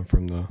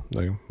from the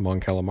Mon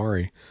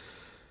Calamari.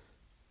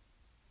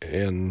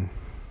 And,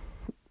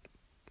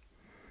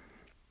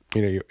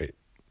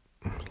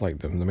 like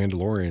the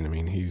Mandalorian, I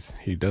mean,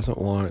 he doesn't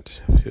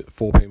want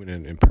full payment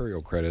in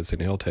Imperial credits,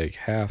 and he'll take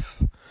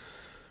half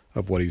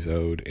of what he's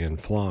owed in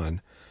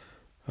flan.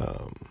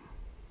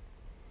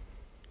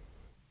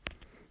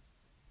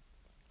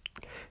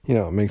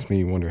 It makes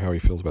me wonder how he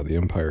feels about the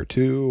Empire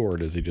too, or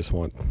does he just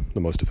want the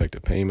most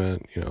effective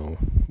payment?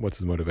 What's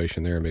his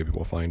motivation there? Maybe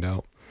we'll find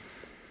out.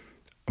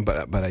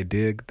 But I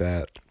dig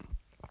that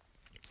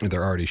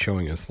they're already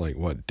showing us like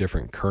what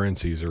different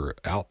currencies are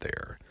out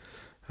there.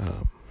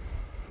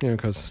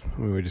 Because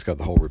we just got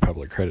the whole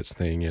Republic credits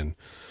thing and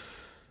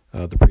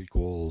the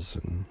prequels,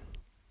 and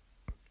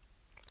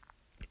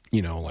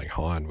like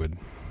Han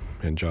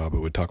and Jabba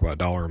would talk about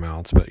dollar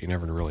amounts, but you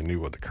never really knew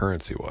what the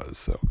currency was.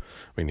 So,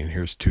 I mean,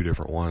 here's 2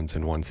 different ones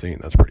in one scene.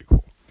 That's pretty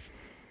cool.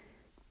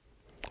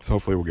 So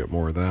hopefully we'll get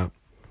more of that.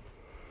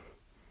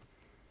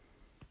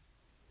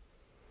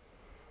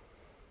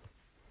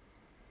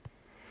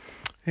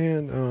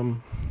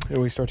 And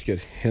we start to get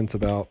hints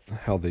about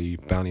how the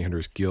Bounty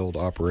Hunters Guild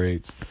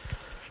operates.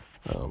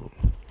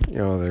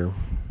 They're...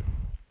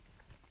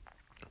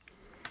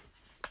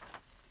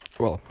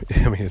 Well,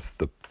 I mean, it's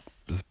the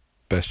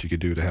best you could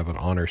do to have an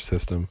honor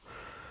system.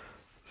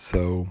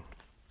 So,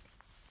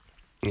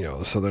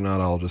 so they're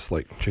not all just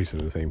like chasing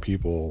the same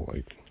people.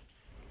 Like,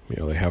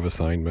 they have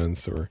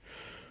assignments or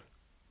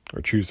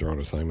choose their own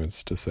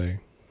assignments to say.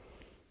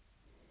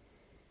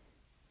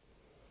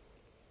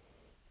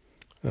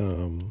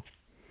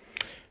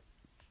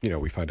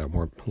 We find out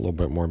a little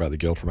bit more about the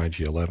guild from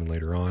IG-11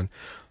 later on.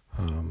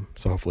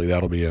 So hopefully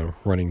that'll be a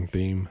running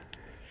theme.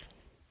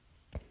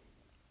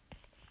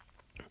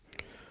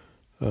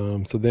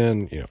 So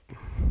then,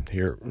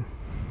 here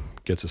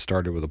gets us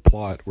started with a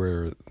plot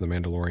where the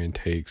Mandalorian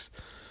takes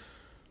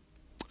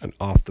an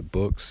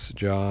off-the-books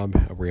job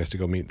where he has to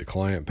go meet the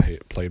client,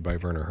 played by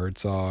Werner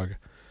Herzog.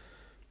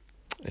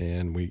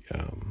 And we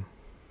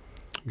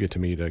get to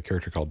meet a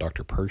character called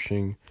Dr.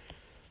 Pershing,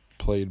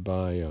 played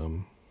by...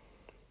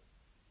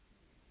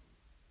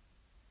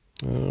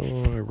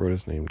 I wrote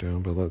his name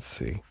down, but let's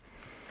see.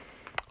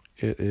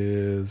 It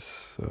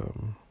is...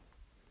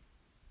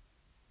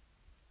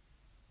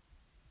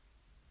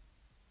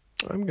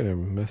 I'm going to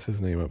mess his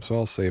name up, so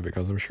I'll save it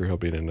because I'm sure he'll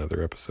be in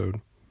another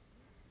episode.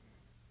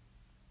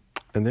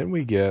 And then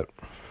we get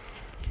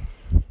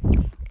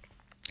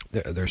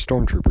There are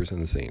stormtroopers in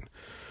the scene.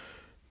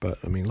 But,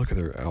 I mean, look at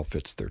their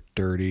outfits. They're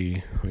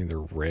dirty. I mean, they're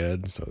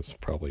red, so it's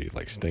probably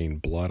like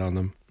stained blood on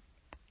them.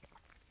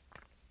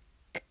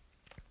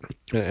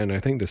 And I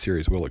think the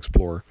series will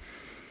explore.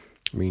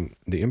 I mean,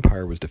 the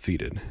Empire was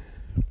defeated.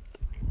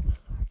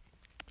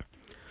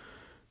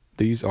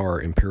 These are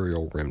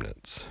Imperial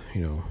remnants,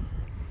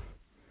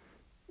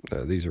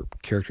 these are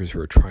characters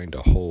who are trying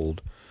to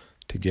hold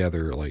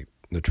together, like,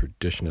 the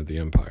tradition of the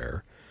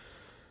Empire.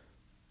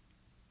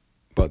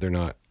 But they're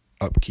not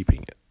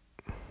upkeeping it.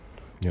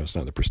 It's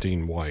not the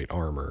pristine white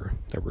armor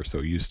that we're so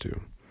used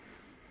to.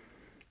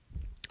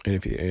 And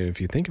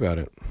if you think about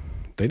it,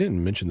 they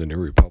didn't mention the New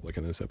Republic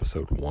in this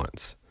episode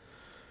once.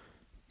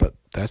 But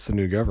that's the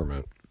new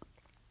government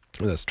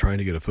that's trying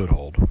to get a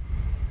foothold.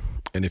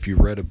 And if you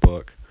read a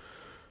book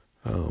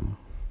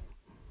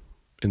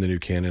in the new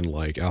canon,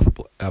 like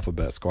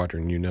Alphabet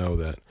Squadron, you know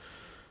that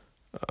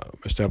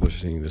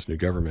establishing this new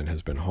government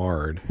has been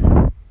hard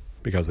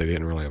because they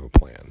didn't really have a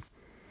plan.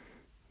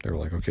 They were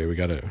like, okay, we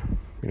got to,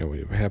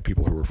 we have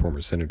people who were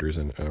former senators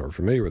and are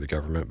familiar with the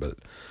government, but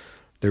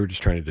they were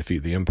just trying to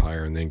defeat the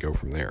Empire and then go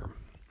from there.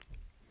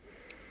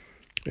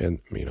 And,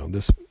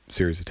 this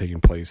series is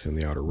taking place in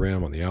the Outer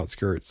Rim, on the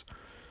outskirts,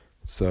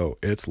 so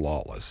it's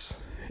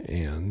lawless.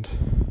 And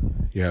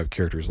you have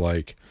characters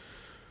like,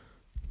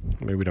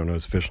 maybe we don't know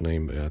his official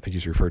name, but I think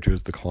he's referred to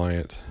as the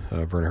Client,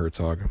 Werner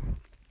Herzog.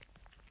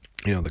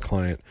 The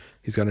Client,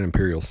 he's got an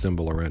Imperial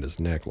symbol around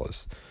his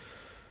necklace.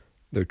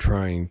 They're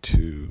trying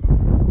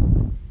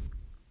to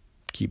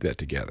keep that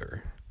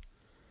together,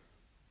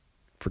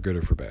 for good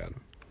or for bad.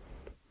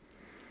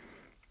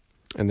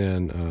 And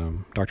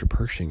then Dr.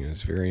 Pershing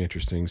is very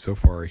interesting. So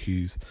far,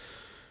 he's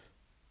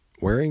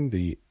wearing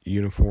the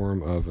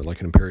uniform of like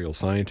an Imperial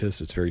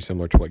scientist. It's very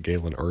similar to what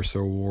Galen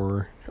Erso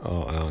wore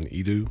on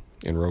Edu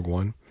in Rogue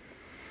One.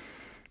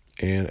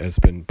 And as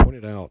been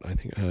pointed out, I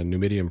think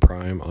Numidian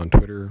Prime on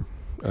Twitter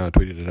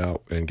tweeted it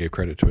out and gave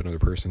credit to another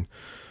person.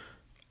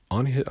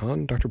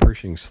 On Dr.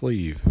 Pershing's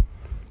sleeve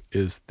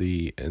is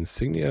the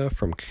insignia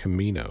from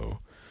Kamino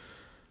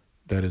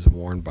that is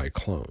worn by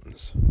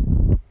clones.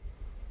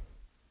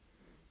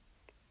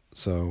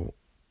 So,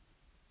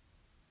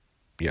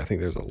 yeah, I think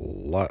there's a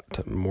lot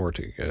more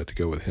to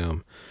go with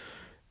him.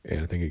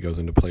 And I think it goes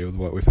into play with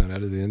what we found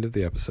out at the end of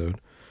the episode.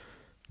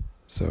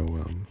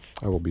 So,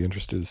 I will be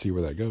interested to see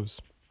where that goes.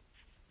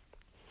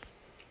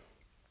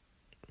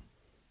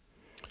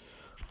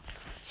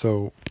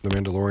 So, The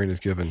Mandalorian is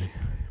given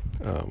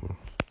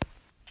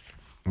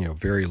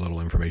very little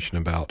information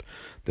about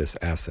this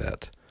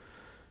asset.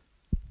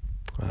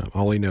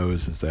 All he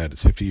knows is that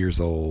it's 50 years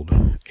old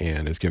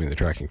and is giving the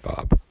tracking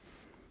fob.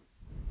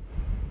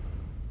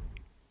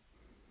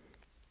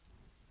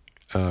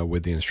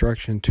 With the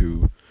instruction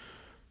to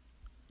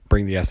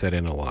bring the asset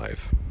in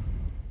alive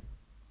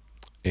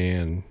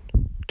and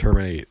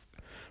terminate,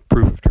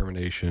 proof of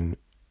termination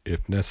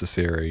if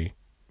necessary,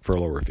 for a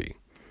lower fee.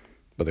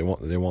 But they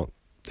want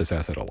this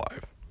asset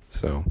alive.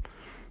 So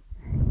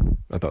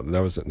I thought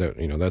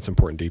that's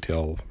important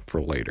detail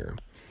for later.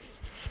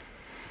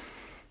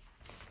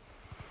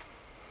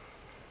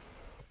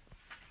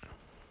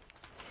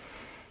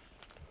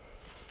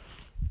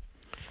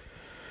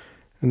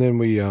 And then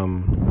we, the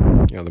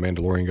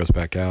Mandalorian goes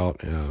back out,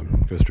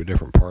 goes to a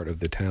different part of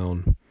the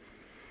town.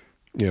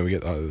 We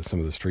get some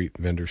of the street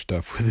vendor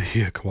stuff with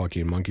the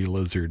Kowakian monkey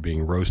lizard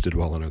being roasted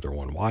while another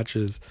one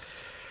watches,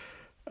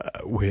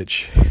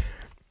 which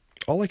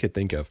all I could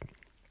think of,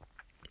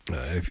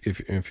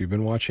 if you've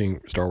been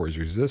watching Star Wars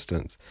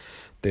Resistance,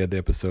 they had the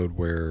episode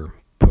where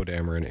Poe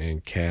Dameron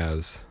and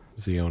Kaz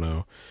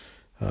Xiono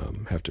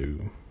have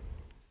to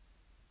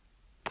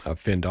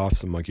fend off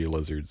some monkey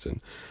lizards,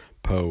 and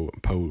Poe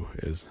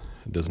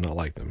does not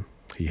like them.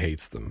 He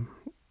hates them.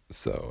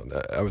 So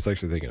I was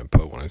actually thinking of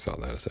Poe when I saw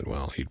that. I said,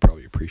 well, he'd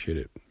probably appreciate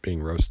it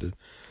being roasted.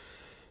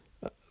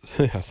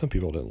 Some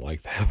people didn't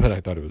like that, but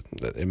I thought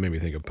it made me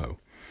think of Poe.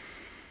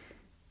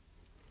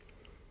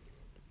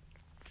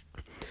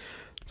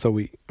 So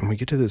we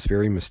get to this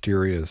very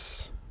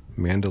mysterious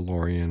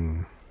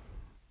Mandalorian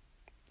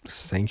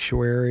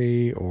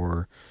sanctuary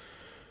or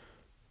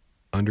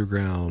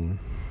underground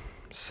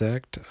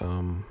sect.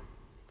 I'm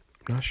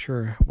not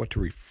sure what to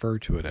refer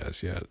to it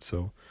as yet,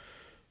 so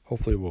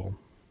hopefully we'll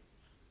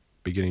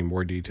be getting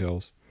more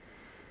details.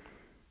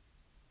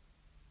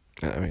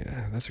 I mean,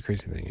 that's the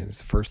crazy thing. It's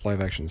the first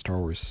live-action Star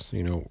Wars,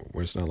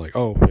 where it's not like,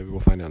 oh, maybe we'll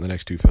find out in the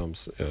next two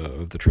films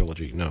of the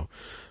trilogy. No.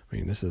 I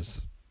mean, this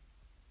is...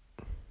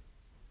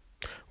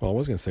 Well, I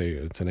was going to say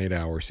it's an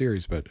 8-hour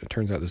series, but it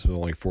turns out this was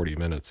only 40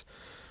 minutes.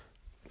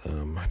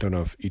 I don't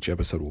know if each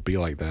episode will be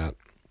like that.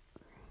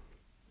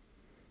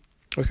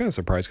 I was kind of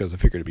surprised because I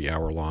figured it'd be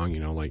hour long,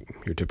 like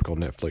your typical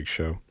Netflix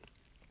show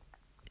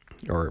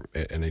or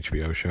an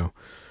HBO show.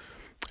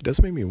 It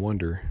does make me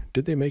wonder,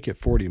 did they make it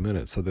 40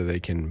 minutes so that they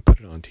can put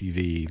it on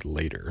TV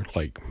later,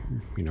 like,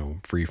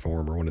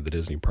 Freeform or one of the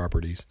Disney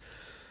properties?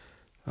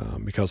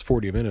 Because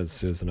 40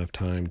 minutes is enough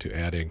time to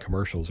add in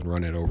commercials and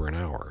run it over an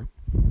hour.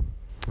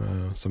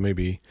 So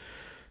maybe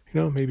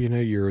in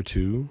a year or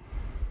two,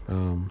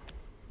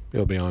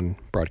 it'll be on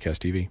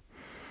broadcast TV.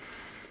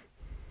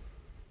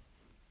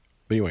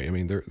 But anyway, I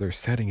mean, they're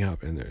setting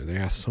up, and they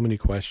ask so many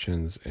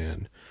questions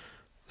and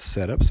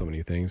set up so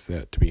many things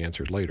that to be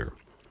answered later.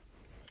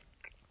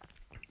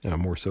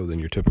 More so than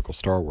your typical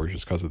Star Wars,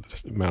 just because of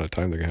the amount of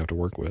time they're going to have to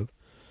work with.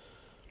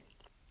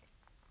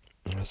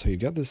 So you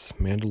got this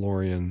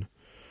Mandalorian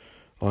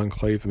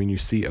enclave. I mean, you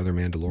see other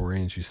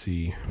Mandalorians. You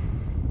see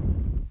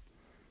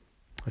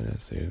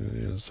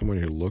someone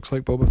who looks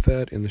like Boba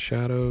Fett in the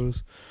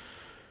shadows.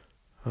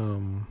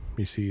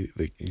 You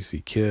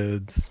see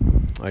kids.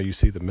 You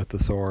see the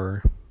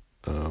Mythosaur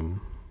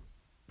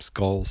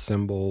skull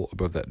symbol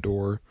above that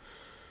door.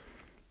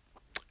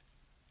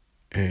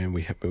 And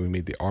we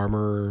made the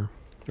armor,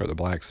 or the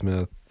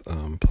blacksmith,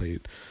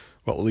 played,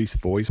 well, at least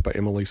voiced by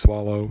Emily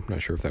Swallow.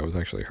 Not sure if that was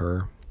actually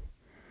her.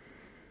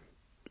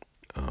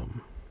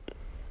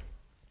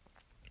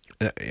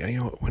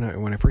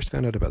 When I first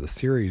found out about the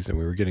series and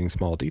we were getting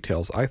small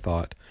details, I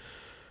thought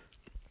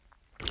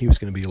he was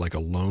going to be like a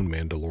lone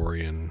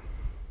Mandalorian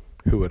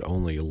who would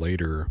only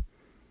later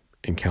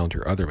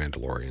encounter other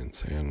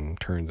Mandalorians, and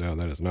turns out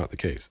that is not the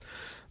case.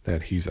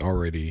 That he's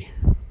already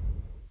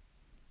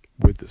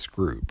with this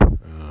group,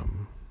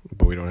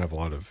 but we don't have a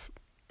lot of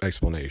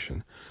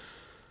explanation.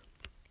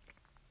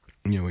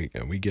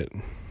 We get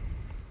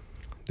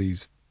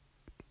these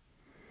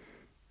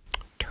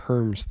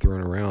terms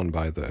thrown around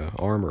by the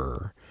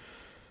armorer.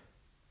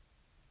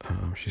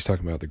 She's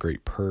talking about the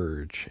Great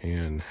Purge,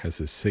 and has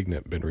his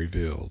signet been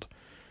revealed,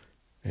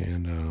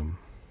 and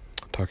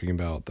talking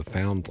about the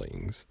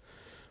foundlings,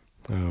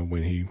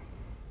 when he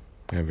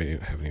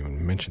haven't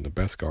even mentioned the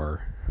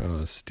Beskar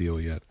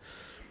steel yet.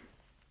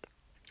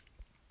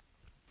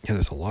 Yeah,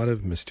 there's a lot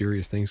of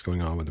mysterious things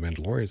going on with the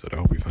Mandalorians that I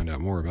hope we find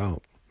out more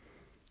about.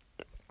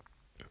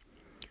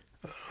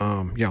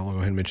 I'll go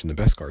ahead and mention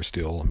the Beskar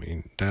steel. I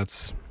mean,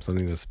 that's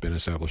something that's been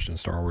established in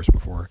Star Wars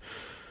before.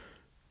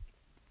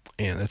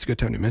 And that's a good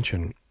time to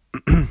mention,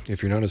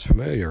 if you're not as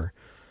familiar,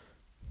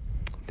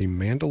 the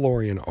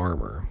Mandalorian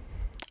armor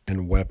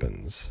and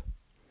weapons.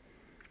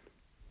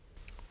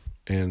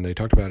 And they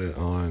talked about it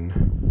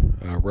on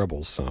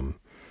Rebels some.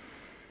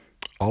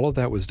 All of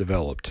that was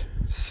developed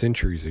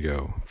centuries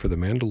ago for the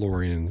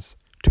Mandalorians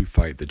to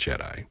fight the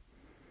Jedi.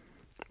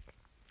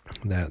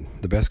 That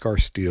the Beskar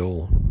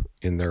steel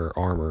in their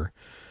armor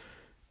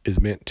is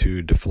meant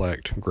to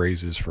deflect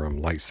grazes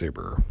from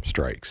lightsaber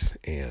strikes,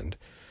 and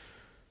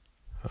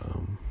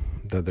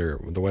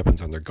the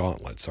weapons on their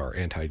gauntlets are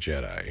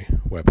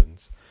anti-Jedi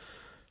weapons.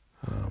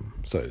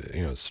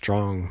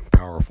 Strong,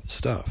 powerful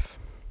stuff.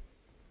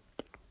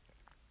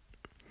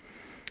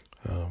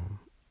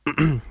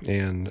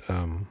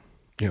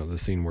 The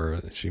scene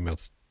where she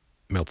melts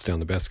down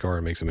the Beskar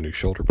and makes him a new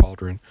shoulder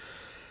pauldron.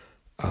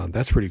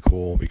 That's pretty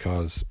cool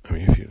because, I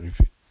mean,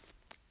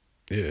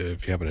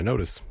 if you happen to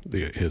notice,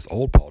 his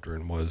old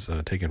pauldron was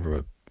taken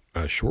from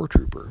a shore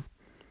trooper,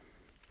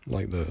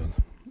 like the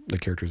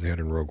characters they had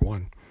in Rogue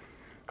One.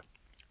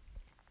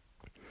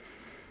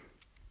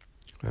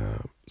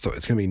 So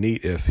it's going to be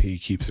neat if he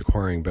keeps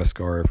acquiring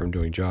Beskar from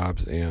doing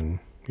jobs and,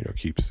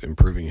 keeps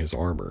improving his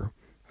armor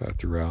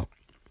throughout.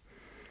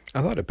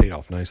 I thought it paid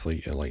off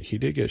nicely. Like, he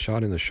did get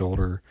shot in the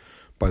shoulder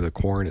by the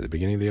Corn at the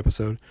beginning of the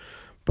episode,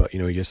 but,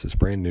 he gets this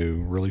brand new,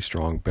 really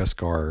strong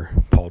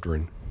Beskar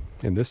pauldron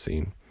in this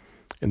scene.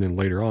 And then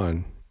later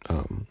on,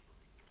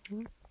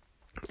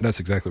 that's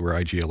exactly where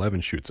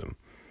IG-11 shoots him.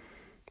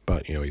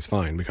 But, he's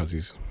fine because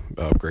he's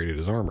upgraded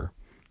his armor.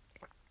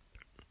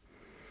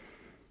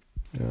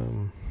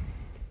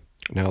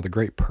 Now, the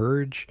Great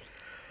Purge,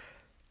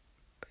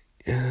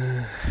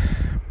 it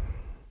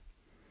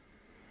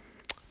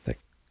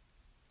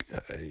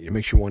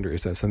makes you wonder,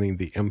 is that something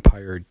the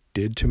Empire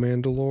did to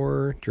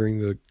Mandalore during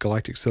the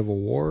Galactic Civil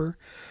War?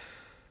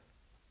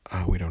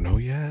 We don't know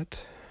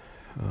yet.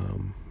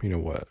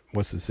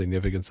 What's the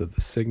significance of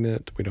the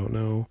signet? We don't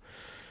know.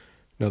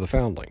 No, the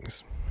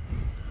foundlings.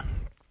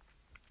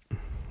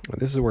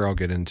 This is where I'll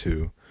get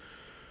into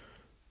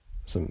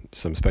some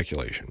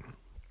speculation.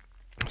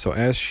 So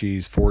as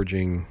she's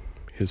forging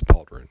his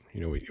pauldron,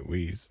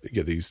 we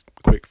get these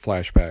quick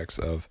flashbacks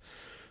of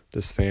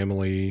this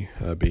family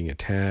being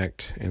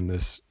attacked, and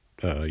this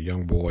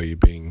young boy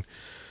being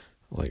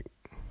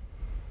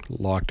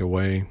locked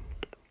away.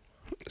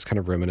 It's kind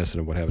of reminiscent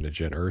of what happened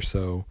to Jyn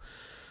Erso.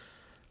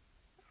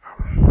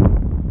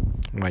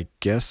 My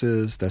guess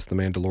is that's the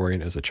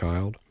Mandalorian as a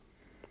child.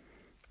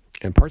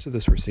 And parts of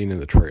this were seen in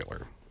the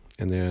trailer.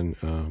 And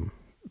then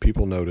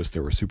people noticed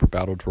there were super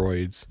battle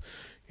droids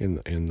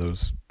in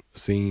those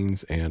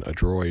scenes, and a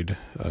droid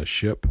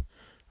ship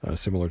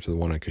similar to the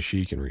one on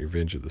Kashyyyk in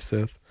Revenge of the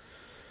Sith.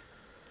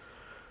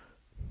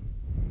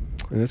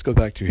 And this goes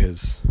back to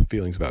his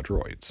feelings about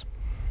droids.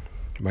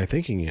 My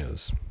thinking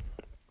is,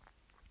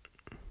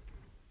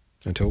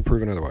 until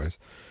proven otherwise,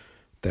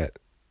 that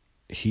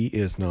he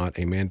is not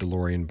a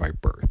Mandalorian by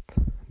birth.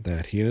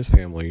 That he and his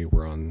family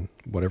were on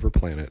whatever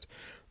planet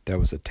that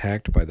was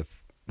attacked by the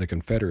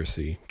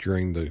Confederacy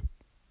during the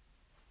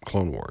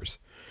Clone Wars,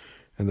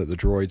 and that the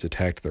droids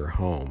attacked their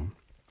home,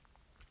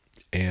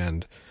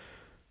 and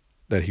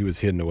that he was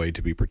hidden away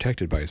to be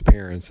protected by his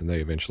parents, and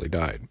they eventually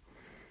died.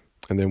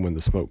 And then when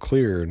the smoke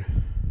cleared,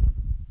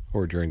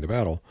 or during the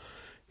battle,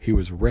 he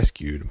was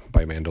rescued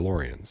by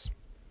Mandalorians,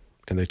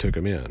 and they took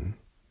him in,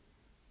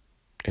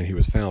 and he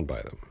was found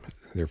by them.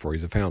 Therefore,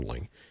 he's a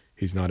foundling.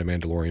 He's not a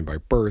Mandalorian by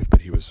birth,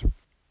 but he was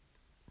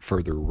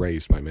further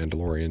raised by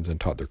Mandalorians and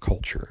taught their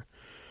culture.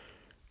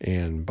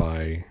 And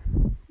by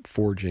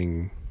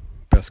forging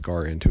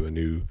Beskar into a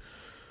new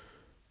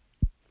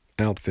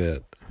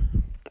outfit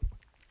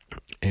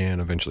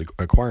and eventually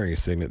acquiring a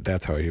signet,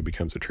 that's how he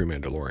becomes a true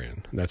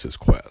Mandalorian. That's his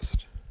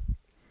quest.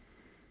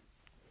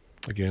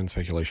 Again,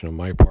 speculation on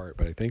my part,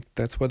 but I think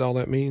that's what all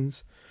that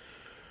means.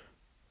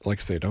 Like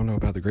I say, I don't know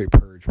about the Great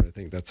Purge, but I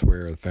think that's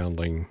where the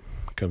foundling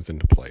comes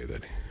into play,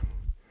 that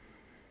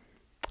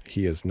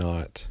he is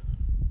not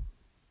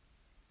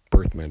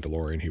birth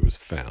Mandalorian, he was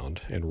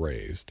found and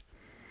raised.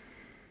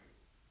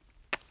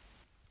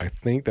 I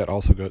think that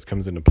also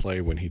comes into play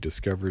when he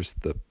discovers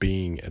the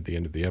being at the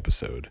end of the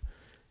episode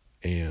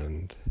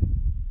and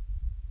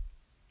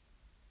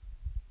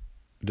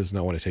does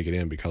not want to take it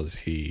in because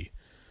it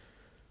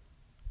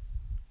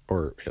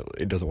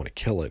doesn't want to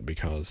kill it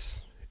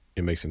because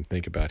it makes him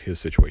think about his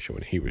situation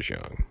when he was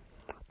young.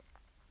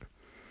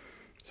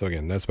 So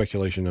again, that's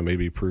speculation that may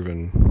be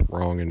proven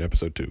wrong in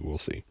episode 2. We'll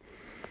see.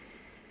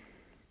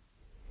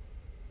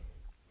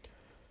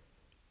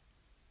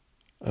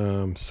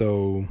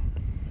 So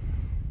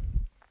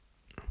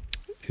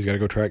he's got to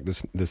go track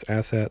this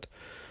asset.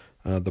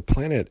 The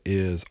planet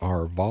is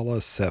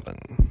Arvala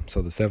 7,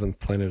 so the 7th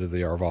planet of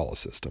the Arvala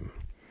system.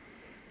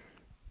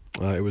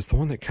 It was the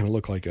one that kind of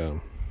looked like a...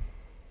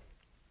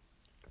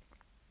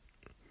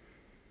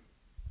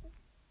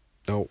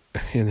 Oh,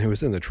 and it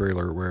was in the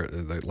trailer where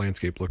the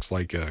landscape looks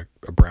like a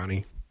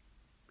brownie.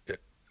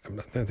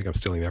 I think I'm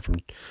stealing that from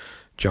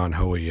John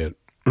Hoey at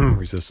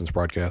Resistance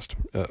Broadcast.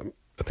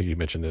 I think he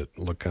mentioned it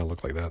kind of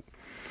looked like that.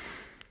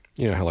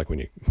 You know how like when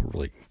you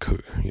really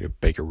cook,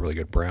 bake a really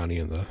good brownie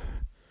and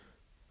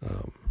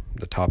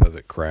the top of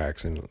it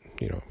cracks and,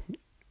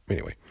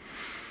 anyway.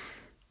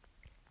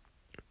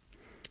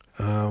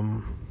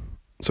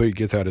 So he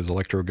gets out his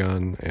electro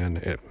gun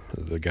and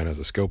the gun has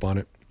a scope on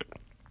it.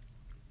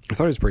 I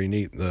thought it was pretty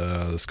neat,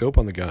 the scope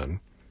on the gun,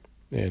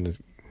 and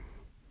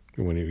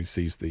when he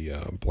sees the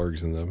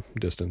blurgs in the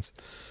distance.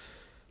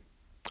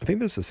 I think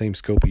that's the same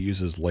scope he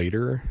uses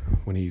later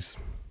when he's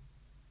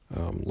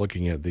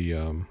looking at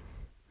the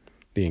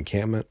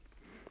encampment.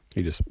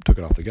 He just took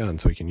it off the gun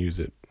so he can use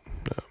it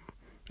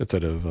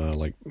instead of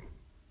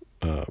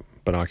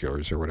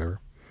binoculars or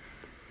whatever.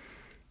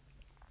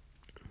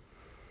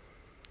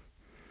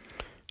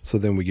 So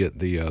then we get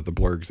the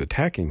blurgs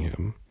attacking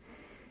him,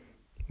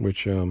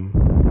 which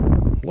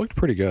looked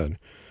pretty good.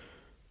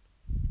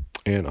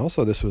 And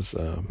also this was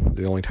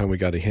the only time we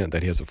got a hint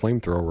that he has a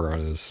flamethrower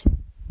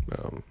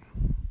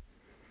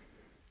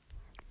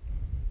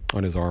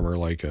on his armor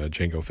like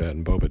Jango Fett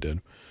and Boba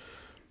did.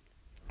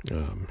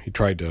 He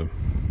tried to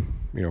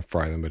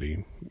fry them, but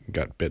he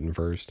got bitten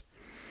first.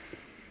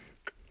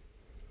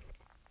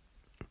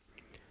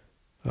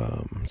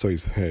 So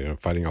he's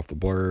fighting off the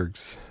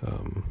blurgs,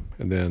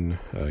 and then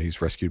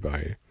he's rescued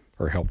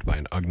helped by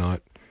an Ugnaught.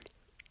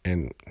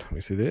 And let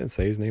me see, they didn't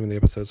say his name in the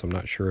episode, so I'm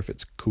not sure if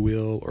it's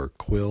Quill or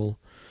Quill.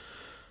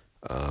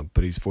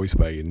 But he's voiced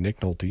by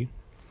Nick Nolte.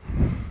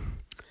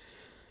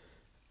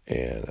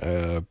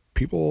 And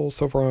people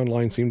so far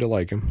online seem to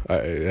like him.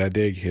 I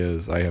dig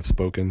his I have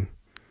spoken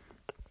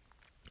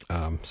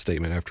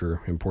statement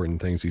after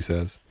important things he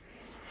says.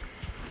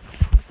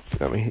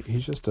 I mean,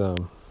 he's just,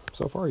 so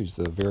far he's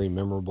a very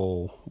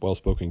memorable,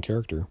 well-spoken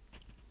character.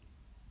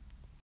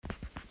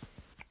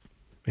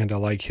 And I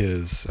like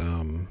his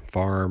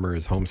farm or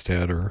his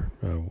homestead or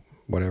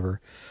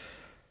whatever.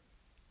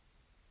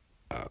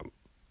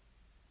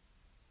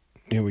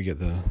 We get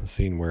the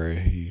scene where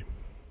he,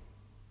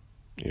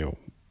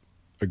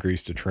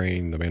 agrees to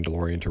train the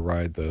Mandalorian to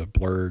ride the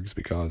blurgs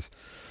because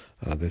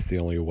that's the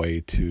only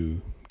way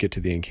to get to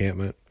the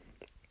encampment.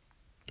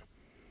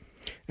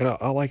 And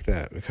I like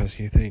that because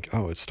you think,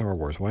 oh, it's Star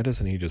Wars. Why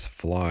doesn't he just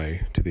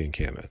fly to the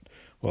encampment?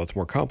 Well, it's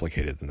more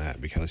complicated than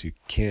that because you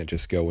can't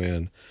just go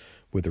in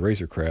with the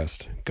Razor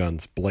Crest,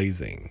 guns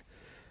blazing,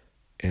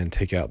 and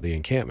take out the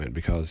encampment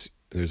because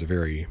there's a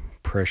very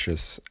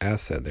precious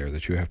asset there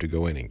that you have to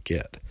go in and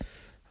get.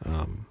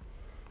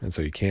 And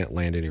so you can't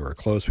land anywhere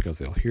close because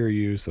they'll hear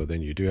you, so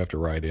then you do have to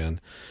ride in,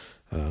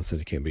 since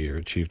it can't be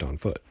achieved on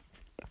foot.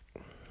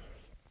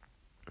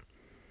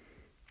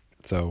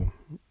 So,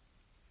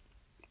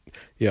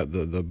 yeah,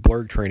 the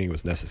blurg training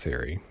was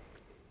necessary,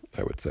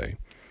 I would say.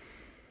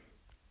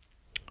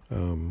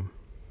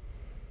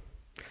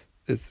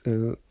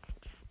 The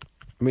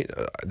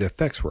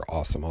effects were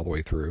awesome all the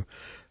way through.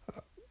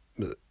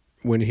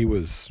 When he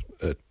was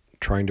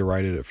trying to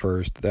ride it at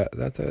first, that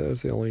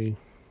was the only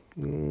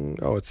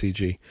it's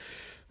CG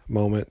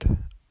moment.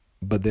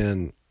 But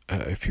then,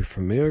 if you're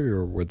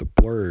familiar with the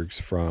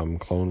blurgs from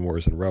Clone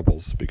Wars and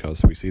Rebels,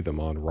 because we see them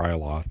on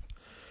Ryloth,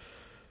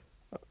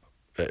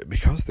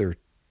 because they're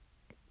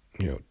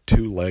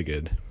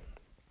two-legged,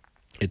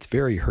 it's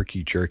very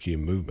herky-jerky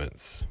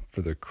movements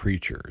for the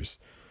creatures.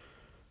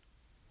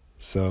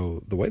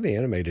 So the way they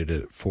animated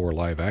it for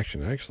live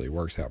action actually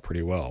works out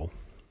pretty well.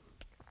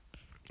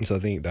 So I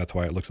think that's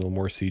why it looks a little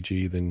more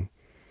CG than,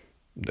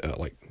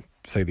 like,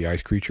 say, the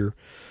ice creature,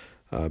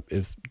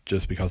 is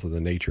just because of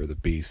the nature of the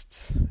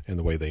beasts and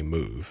the way they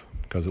move.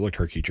 Because it looked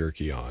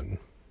herky-jerky on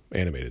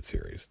animated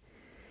series.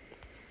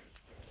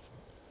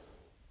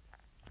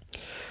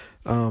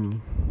 I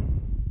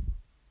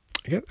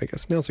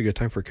guess now's a good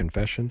time for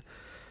confession.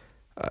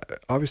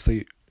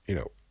 Obviously,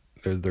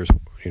 there's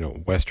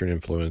Western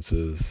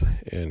influences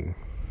and,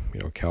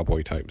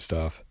 cowboy type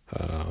stuff.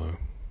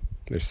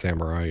 There's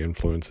samurai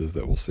influences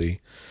that we'll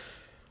see.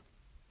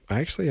 I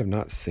actually have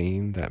not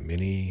seen that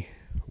many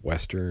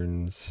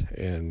Westerns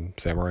and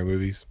samurai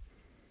movies.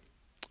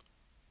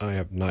 I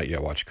have not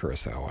yet watched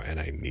Kurosawa, and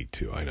I need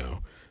to, I know,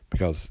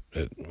 because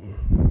I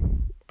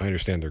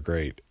understand they're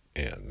great,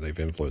 and they've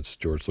influenced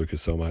George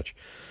Lucas so much.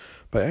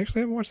 But I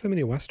actually haven't watched that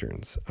many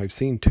Westerns. I've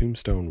seen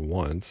Tombstone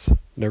once,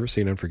 never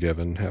seen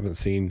Unforgiven, haven't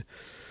seen,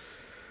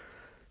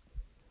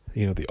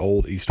 the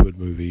old Eastwood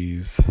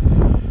movies.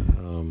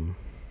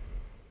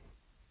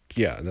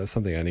 Yeah, that's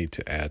something I need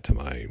to add to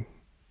my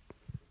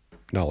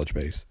knowledge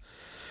base.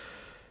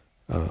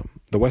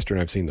 The Western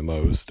I've seen the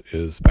most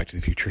is Back to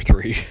the Future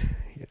 3.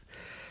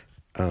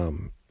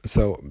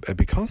 So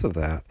because of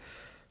that,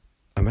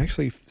 I'm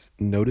actually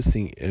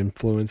noticing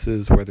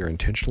influences, whether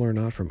intentional or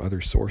not, from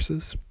other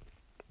sources.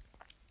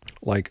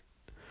 Like,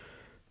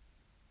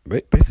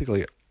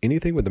 basically,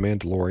 anything with The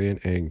Mandalorian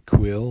and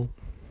Kuiil,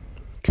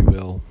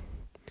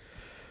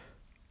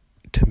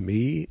 to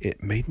me,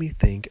 it made me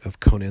think of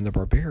Conan the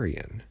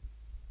Barbarian.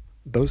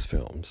 Those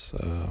films,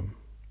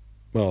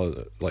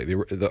 like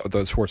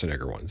the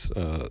Schwarzenegger ones,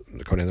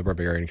 Conan the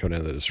Barbarian,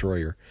 Conan the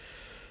Destroyer,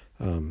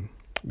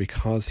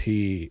 because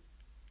he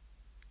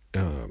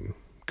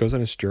goes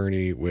on his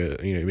journey with,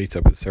 he meets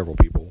up with several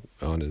people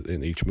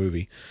in each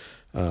movie,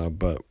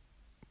 but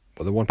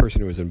the one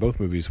person who was in both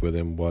movies with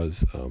him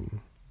was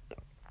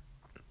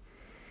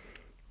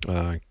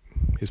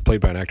he's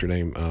played by an actor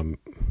named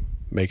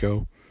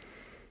Mako,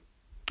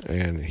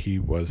 and he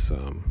was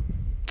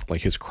like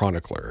his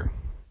chronicler.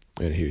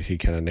 And he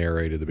kind of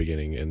narrated the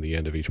beginning and the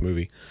end of each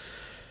movie.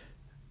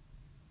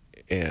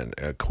 And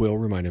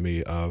Kuiil reminded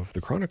me of the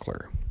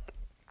chronicler.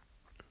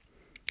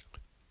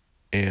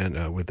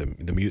 And with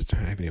the music,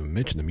 I haven't even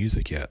mentioned the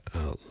music yet.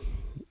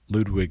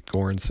 Ludwig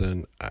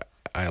Göransson,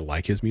 I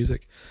like his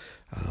music.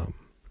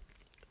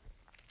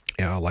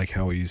 I like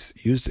how he's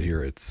used it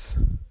here. It's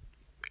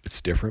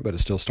different, but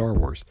it's still Star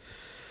Wars.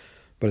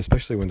 But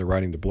especially when they're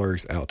riding the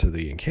blurs out to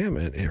the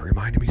encampment, it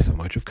reminded me so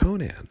much of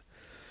Conan.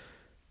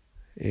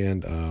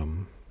 And,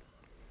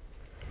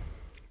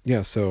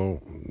 so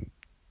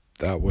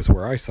that was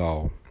where I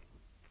saw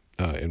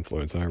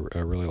influence, and I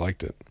really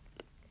liked it.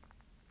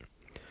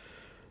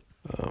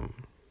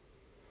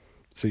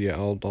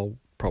 I'll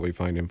probably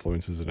find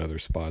influences in other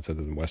spots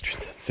other than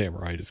Westerns and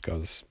Samurai just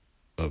because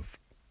of,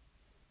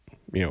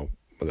 the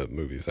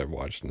movies I've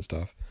watched and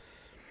stuff.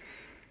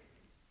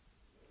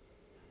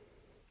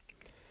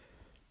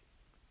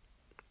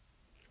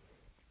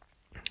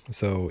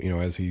 So,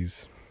 as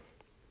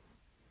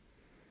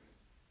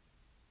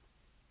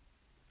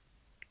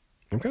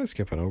I'm kind of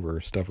skipping over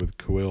stuff with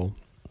Kuiil,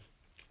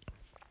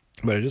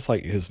 but I just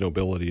like his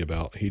nobility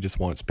about, he just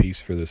wants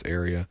peace for this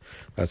area.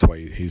 That's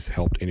why he's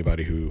helped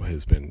anybody who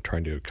has been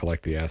trying to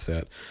collect the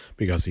asset,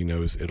 because he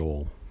knows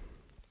it'll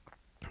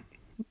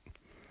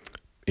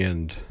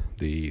end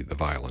the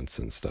violence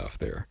and stuff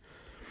there.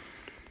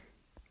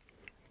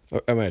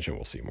 I imagine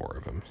we'll see more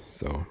of him,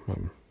 so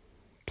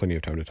plenty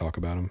of time to talk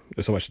about him.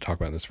 There's so much to talk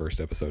about in this first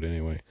episode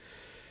anyway.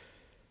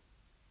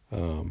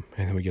 And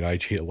then we get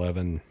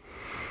IG-11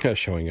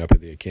 showing up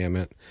at the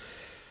encampment.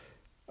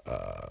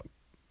 I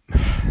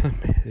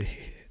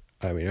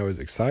was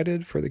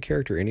excited for the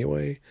character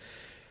anyway,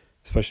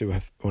 especially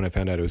when I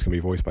found out it was going to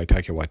be voiced by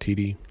Taika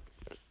Waititi.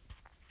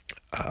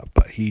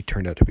 But he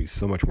turned out to be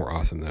so much more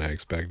awesome than I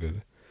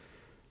expected.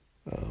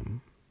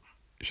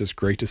 It's just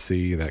great to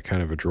see that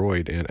kind of a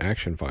droid in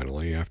action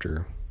finally,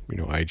 after,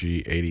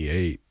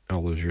 IG-88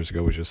 all those years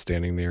ago was just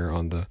standing there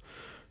on the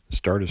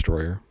Star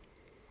Destroyer.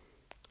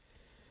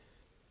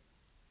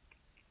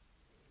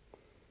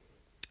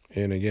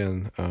 And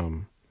again,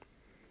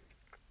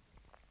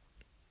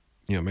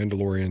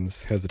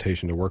 Mandalorian's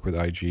hesitation to work with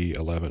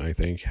IG-11, I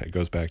think,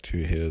 goes back to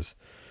his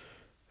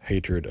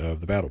hatred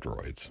of the battle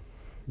droids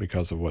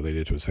because of what they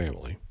did to his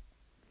family.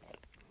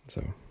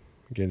 So,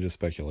 again, just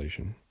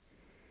speculation.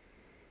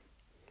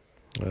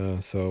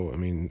 Then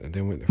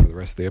for the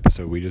rest of the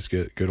episode, we just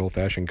get good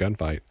old-fashioned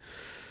gunfight.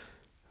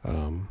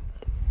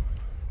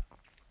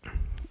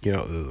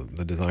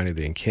 The design of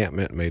the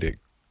encampment made it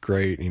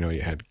great. You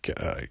had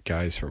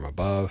guys from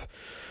above.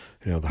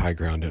 The high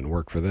ground didn't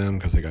work for them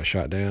because they got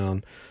shot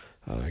down.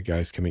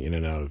 Guys coming in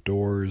and out of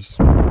doors.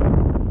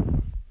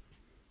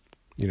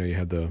 You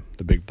had the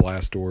big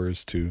blast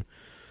doors to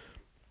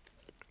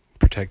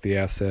protect the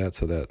asset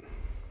so that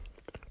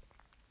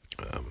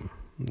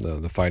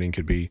the fighting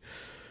could be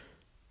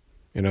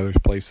in other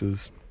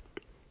places.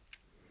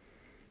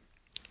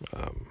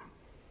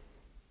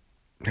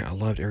 Yeah, I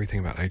loved everything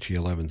about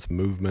IG-11's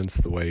movements,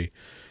 the way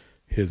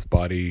his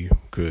body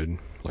could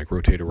like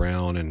rotate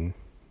around and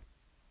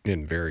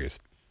in various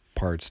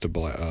parts to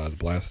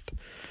blast.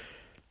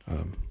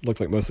 Looked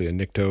like mostly a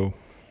Nikto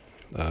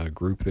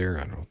group there.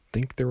 I don't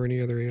think there were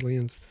any other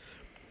aliens.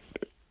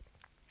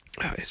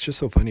 It's just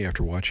so funny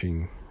after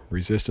watching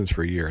Resistance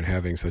for a year and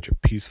having such a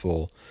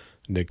peaceful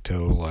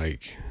Nikto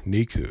like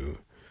Niku,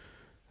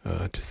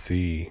 to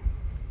see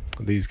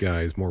these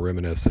guys more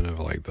reminiscent of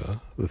like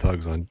the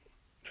thugs on,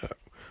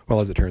 well,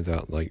 as it turns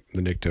out, like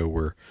the Nikto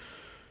were,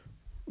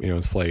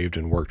 enslaved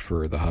and worked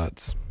for the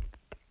Hutts.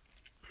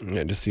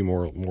 And to see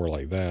more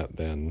like that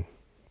than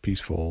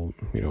peaceful,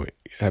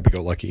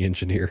 happy-go-lucky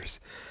engineers.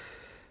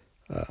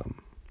 But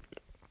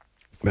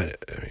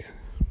I mean,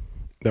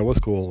 that was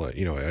cool.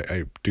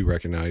 I do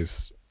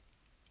recognize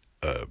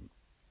the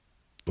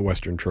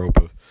Western trope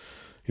of,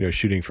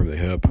 shooting from the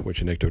hip,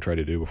 which Nikto tried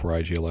to do before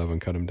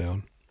IG-11 cut him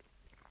down.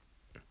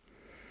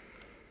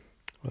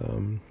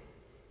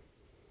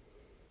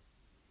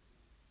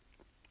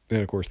 And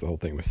of course, the whole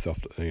thing was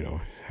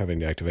having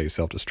to activate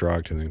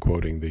self-destruct and then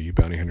quoting the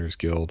Bounty Hunters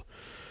Guild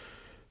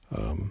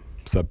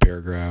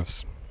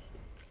sub-paragraphs.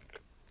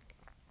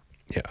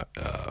 Yeah,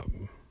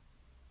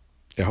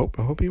 I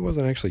hope he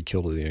wasn't actually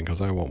killed at the end,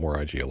 because I want more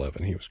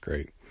IG-11. He was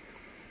great.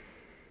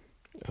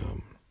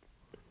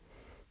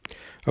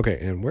 Okay,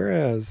 and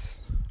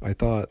whereas I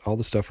thought all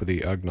the stuff with the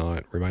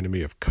Ugnaught reminded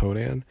me of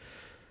Conan,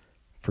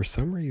 for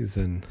some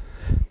reason,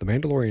 the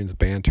Mandalorian's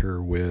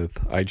banter with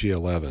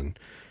IG-11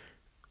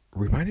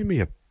 reminded me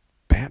of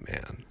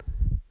Batman.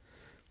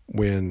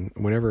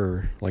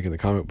 Whenever, like in the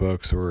comic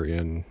books or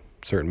in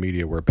certain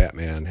media where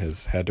Batman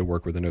has had to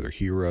work with another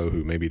hero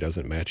who maybe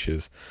doesn't match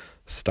his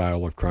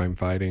style of crime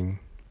fighting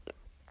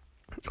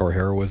or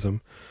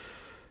heroism,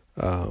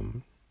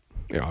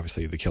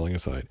 obviously the killing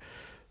aside,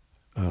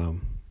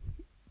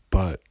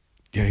 but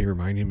yeah, he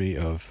reminded me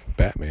of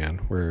Batman,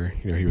 where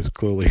he was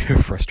clearly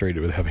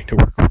frustrated with having to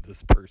work with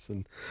this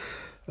person,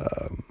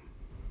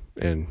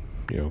 and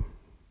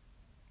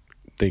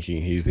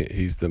thinking he's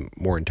the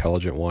more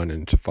intelligent one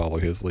and to follow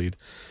his lead.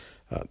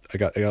 I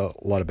got a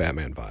lot of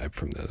Batman vibe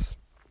from this.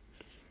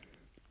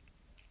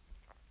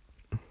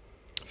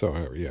 So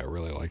I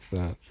really liked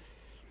that.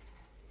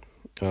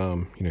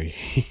 You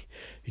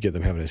get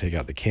them having to take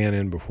out the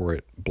cannon before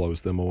it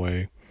blows them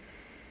away,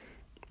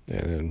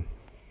 and then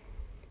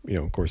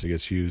of course it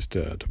gets used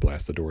to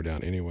blast the door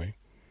down anyway.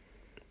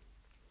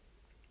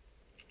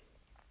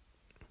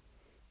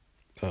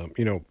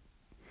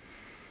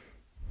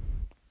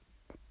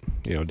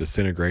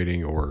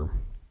 Disintegrating or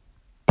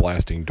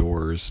blasting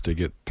doors to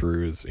get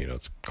through is,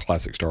 it's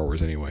classic Star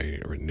Wars anyway,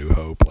 or New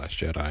Hope, Last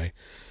Jedi.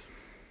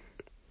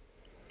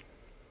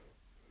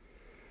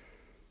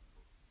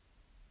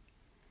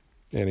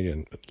 And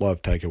again,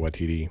 love Taika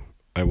Waititi.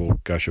 I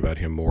will gush about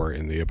him more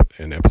in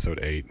episode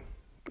 8,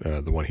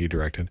 the one he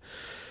directed.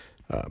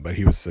 But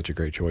he was such a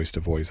great choice to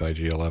voice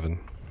IG-11.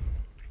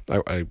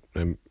 I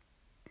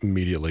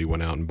immediately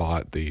went out and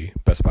bought the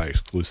Best Buy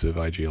exclusive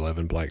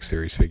IG-11 Black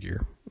Series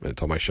figure.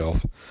 It's on my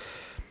shelf.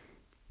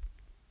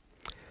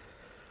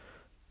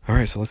 All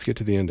right, so let's get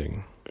to the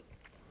ending.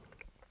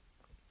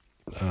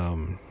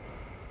 I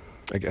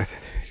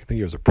think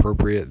it was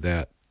appropriate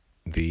that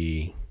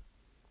the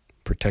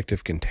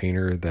protective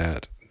container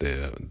that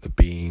the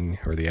being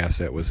or the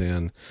asset was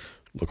in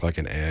looked like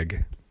an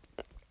egg.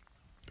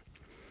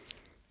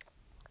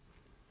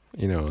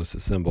 It's a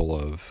symbol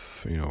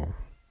of,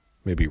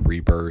 maybe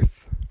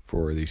rebirth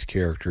for these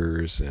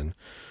characters, and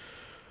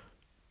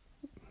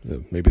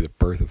maybe the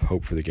birth of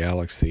hope for the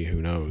galaxy.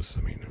 Who knows?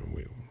 I mean,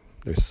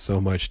 there's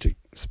so much to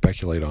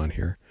speculate on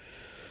here.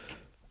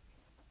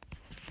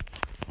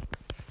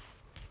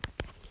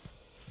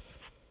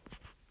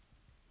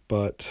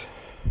 But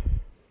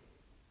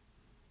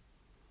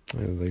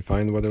they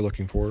find what they're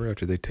looking for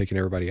after they've taken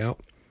everybody out,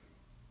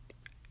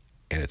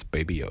 and it's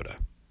Baby Yoda.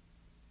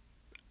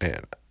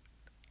 And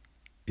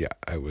yeah,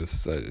 I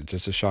was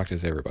just as shocked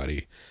as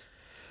everybody.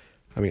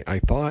 I mean, I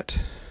thought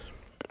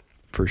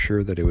for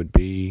sure that it would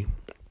be,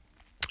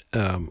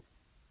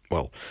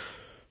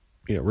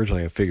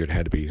 originally I figured it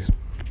had to be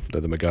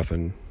that the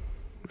MacGuffin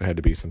had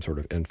to be some sort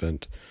of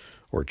infant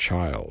or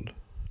child.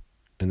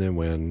 And then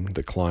when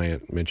the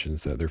client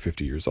mentions that they're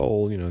 50 years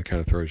old, it kind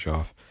of throws you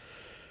off.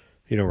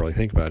 You don't really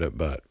think about it,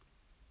 but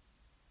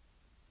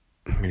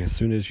I mean, as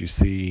soon as you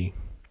see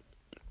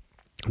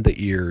the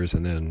ears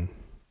and then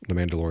the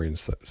Mandalorian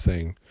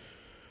saying,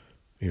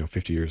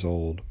 50 years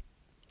old,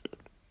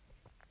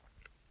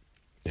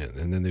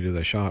 and then they do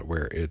that shot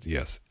where it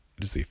is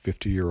a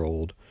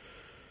 50-year-old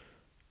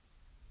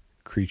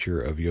creature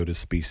of Yoda's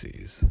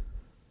species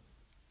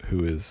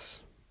who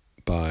is,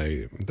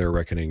 by their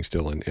reckoning,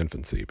 still in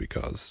infancy,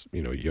 because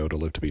Yoda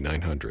lived to be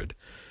 900.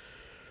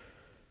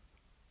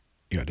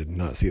 I did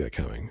not see that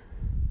coming,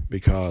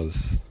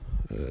 because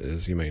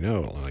as you may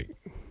know, like,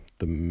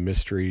 the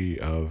mystery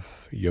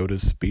of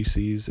Yoda's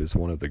species is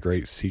one of the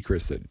great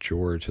secrets that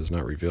George has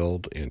not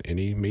revealed in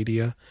any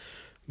media.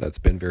 that's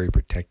been very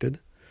protected.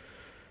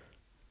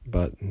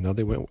 But no,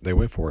 they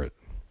went for it.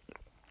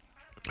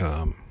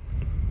 And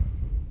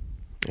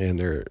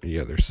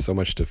there's so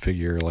much to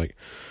figure. Like,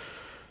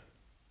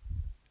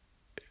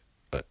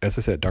 as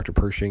I said, Dr.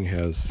 Pershing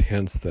has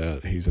hints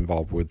that he's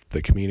involved with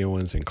the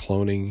Kaminoans and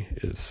cloning.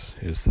 Is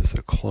this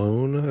a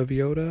clone of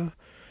Yoda?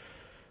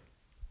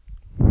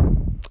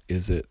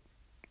 Is it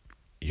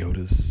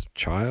Yoda's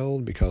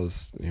child?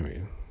 Because, I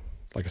mean,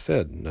 like I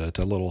said,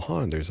 to little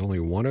Han, there's only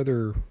one of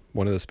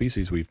the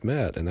species we've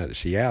met, and that is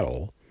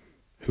Yaddle,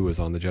 who was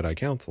on the Jedi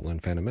Council in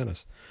Phantom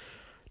Menace.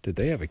 Did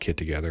they have a kid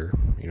together?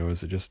 You know,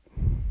 is it just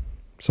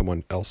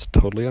someone else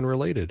totally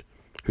unrelated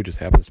who just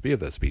happens to be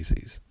of that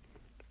species?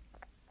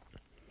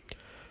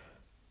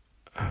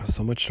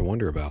 So much to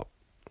wonder about.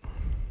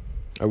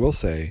 I will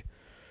say,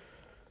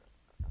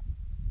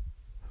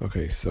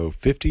 okay, so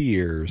 50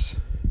 years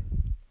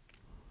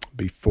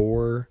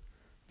before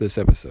this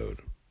episode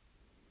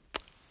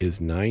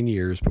is 9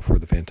 years before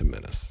the Phantom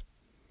Menace.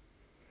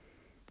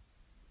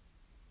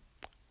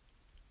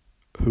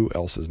 Who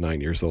else is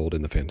 9 years old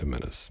in the Phantom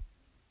Menace?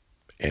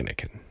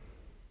 Anakin.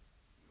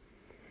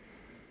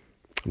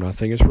 I'm not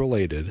saying it's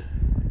related,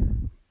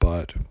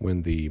 but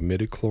when the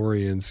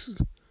midichlorians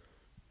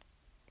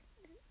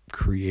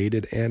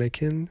created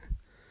Anakin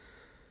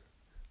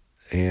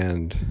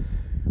and,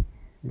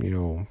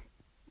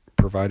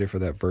 provided for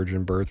that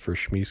virgin birth for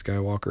Shmi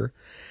Skywalker,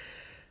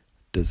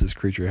 does this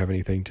creature have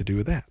anything to do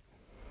with that?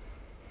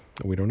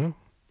 We don't know.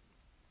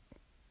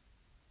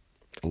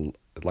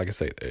 Like I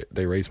say,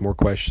 they raise more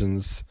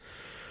questions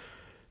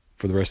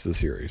for the rest of the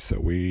series, so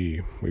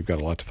we've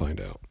got a lot to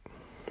find out.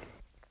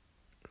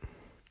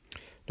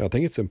 Now, I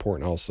think it's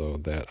important also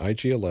that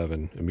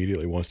IG-11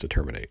 immediately wants to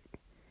terminate.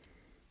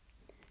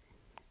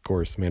 Of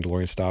course,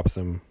 Mandalorian stops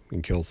him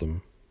and kills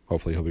him.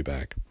 Hopefully he'll be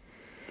back.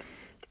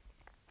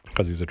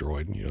 Because he's a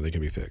droid, they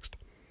can be fixed.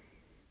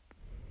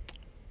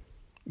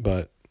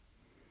 But,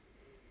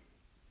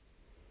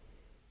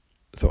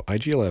 so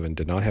IG-11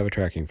 did not have a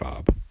tracking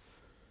fob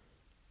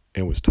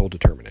and was told to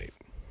terminate.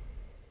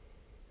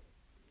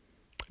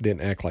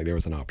 Didn't act like there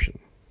was an option.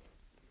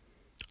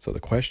 So the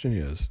question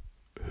is,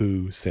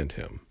 who sent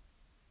him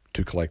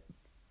to collect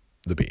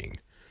the being?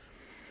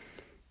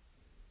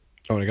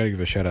 Oh, and I got to give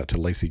a shout out to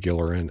Lacey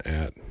Gillerin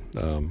at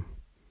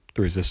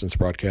the Resistance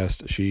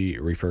broadcast. She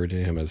referred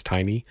to him as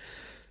Tiny,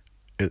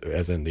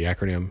 as in the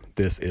acronym,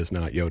 "This is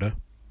not Yoda."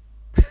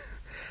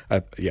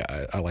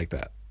 I like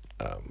that.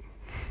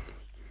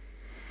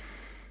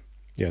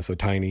 So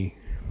Tiny,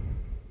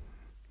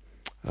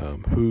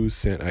 who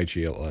sent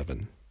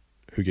IG-11?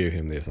 Who gave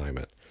him the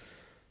assignment?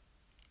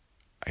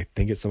 I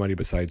think it's somebody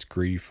besides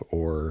Grief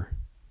or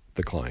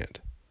the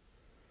client.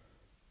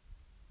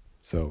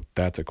 So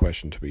that's a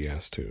question to be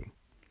asked too.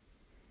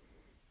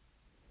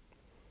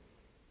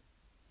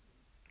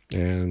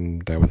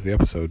 And that was the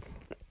episode.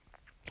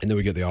 And then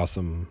we get the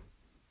awesome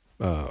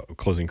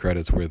closing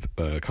credits with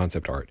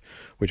concept art,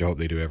 which I hope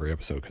they do every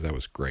episode because that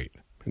was great.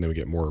 And then we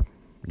get more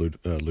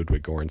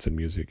Ludwig Göransson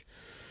music.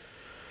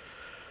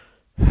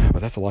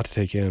 But that's a lot to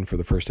take in for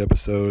the first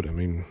episode. I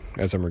mean,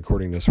 as I'm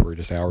recording this, we're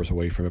just hours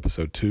away from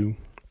episode 2.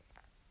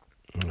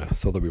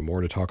 So there'll be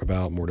more to talk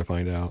about, more to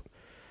find out.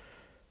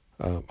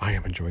 I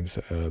am enjoying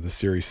this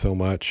series so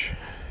much.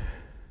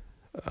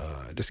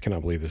 I just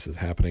cannot believe this is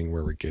happening,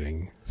 where we're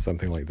getting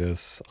something like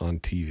this on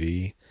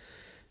TV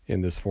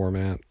in this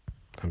format.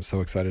 I'm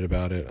so excited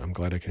about it. I'm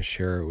glad I can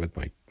share it with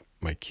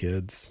my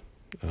kids.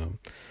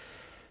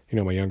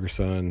 My younger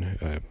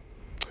son,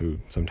 who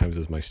sometimes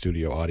is my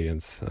studio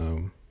audience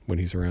when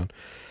he's around.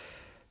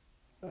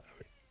 I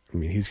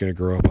mean, he's going to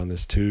grow up on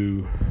this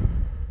too.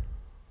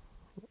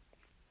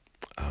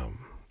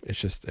 It's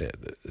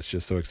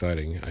just so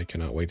exciting. I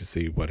cannot wait to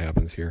see what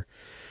happens here.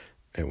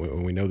 And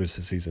when we know this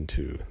is season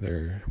 2,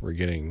 we're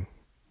getting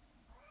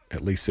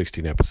at least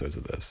 16 episodes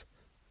of this,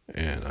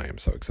 and I am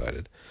so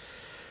excited.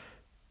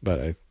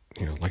 But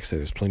like I said,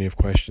 there's plenty of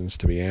questions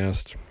to be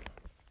asked.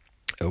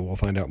 We'll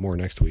find out more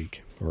next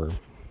week, or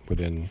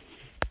within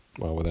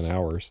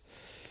hours.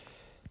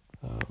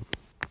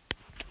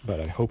 But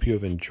I hope you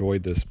have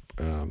enjoyed this,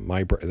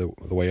 the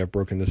way I've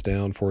broken this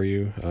down for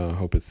you. I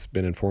hope it's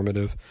been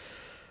informative.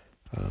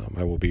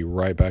 I will be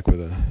right back with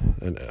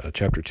a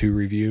Chapter 2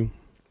 review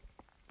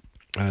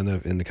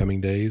in the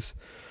coming days.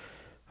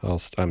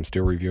 I'm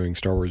still reviewing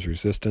Star Wars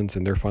Resistance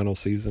in their final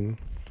season.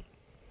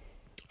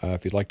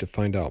 If you'd like to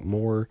find out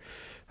more,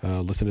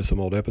 listen to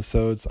some old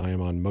episodes. I am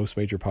on most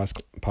major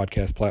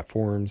podcast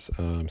platforms,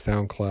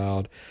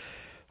 SoundCloud,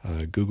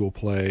 Google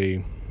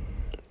Play,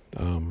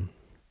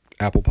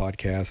 Apple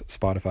Podcasts,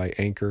 Spotify,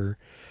 Anchor,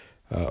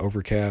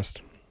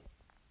 Overcast.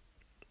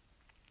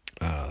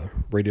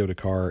 Radio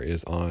Dakar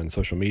is on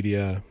social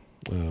media,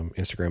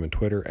 Instagram and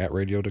Twitter at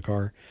Radio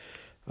Dakar.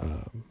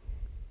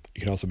 You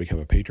can also become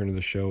a patron of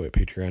the show at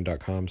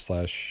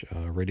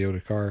patreon.com/Radio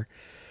Dakar.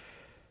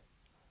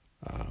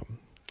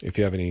 If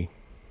you have any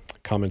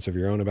comments of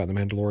your own about The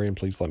Mandalorian,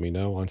 please let me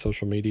know on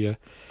social media.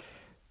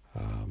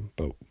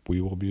 But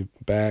we will be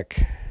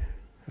back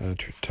to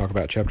talk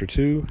about Chapter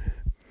 2.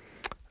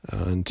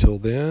 Until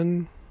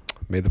then,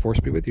 May the Force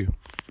be with you.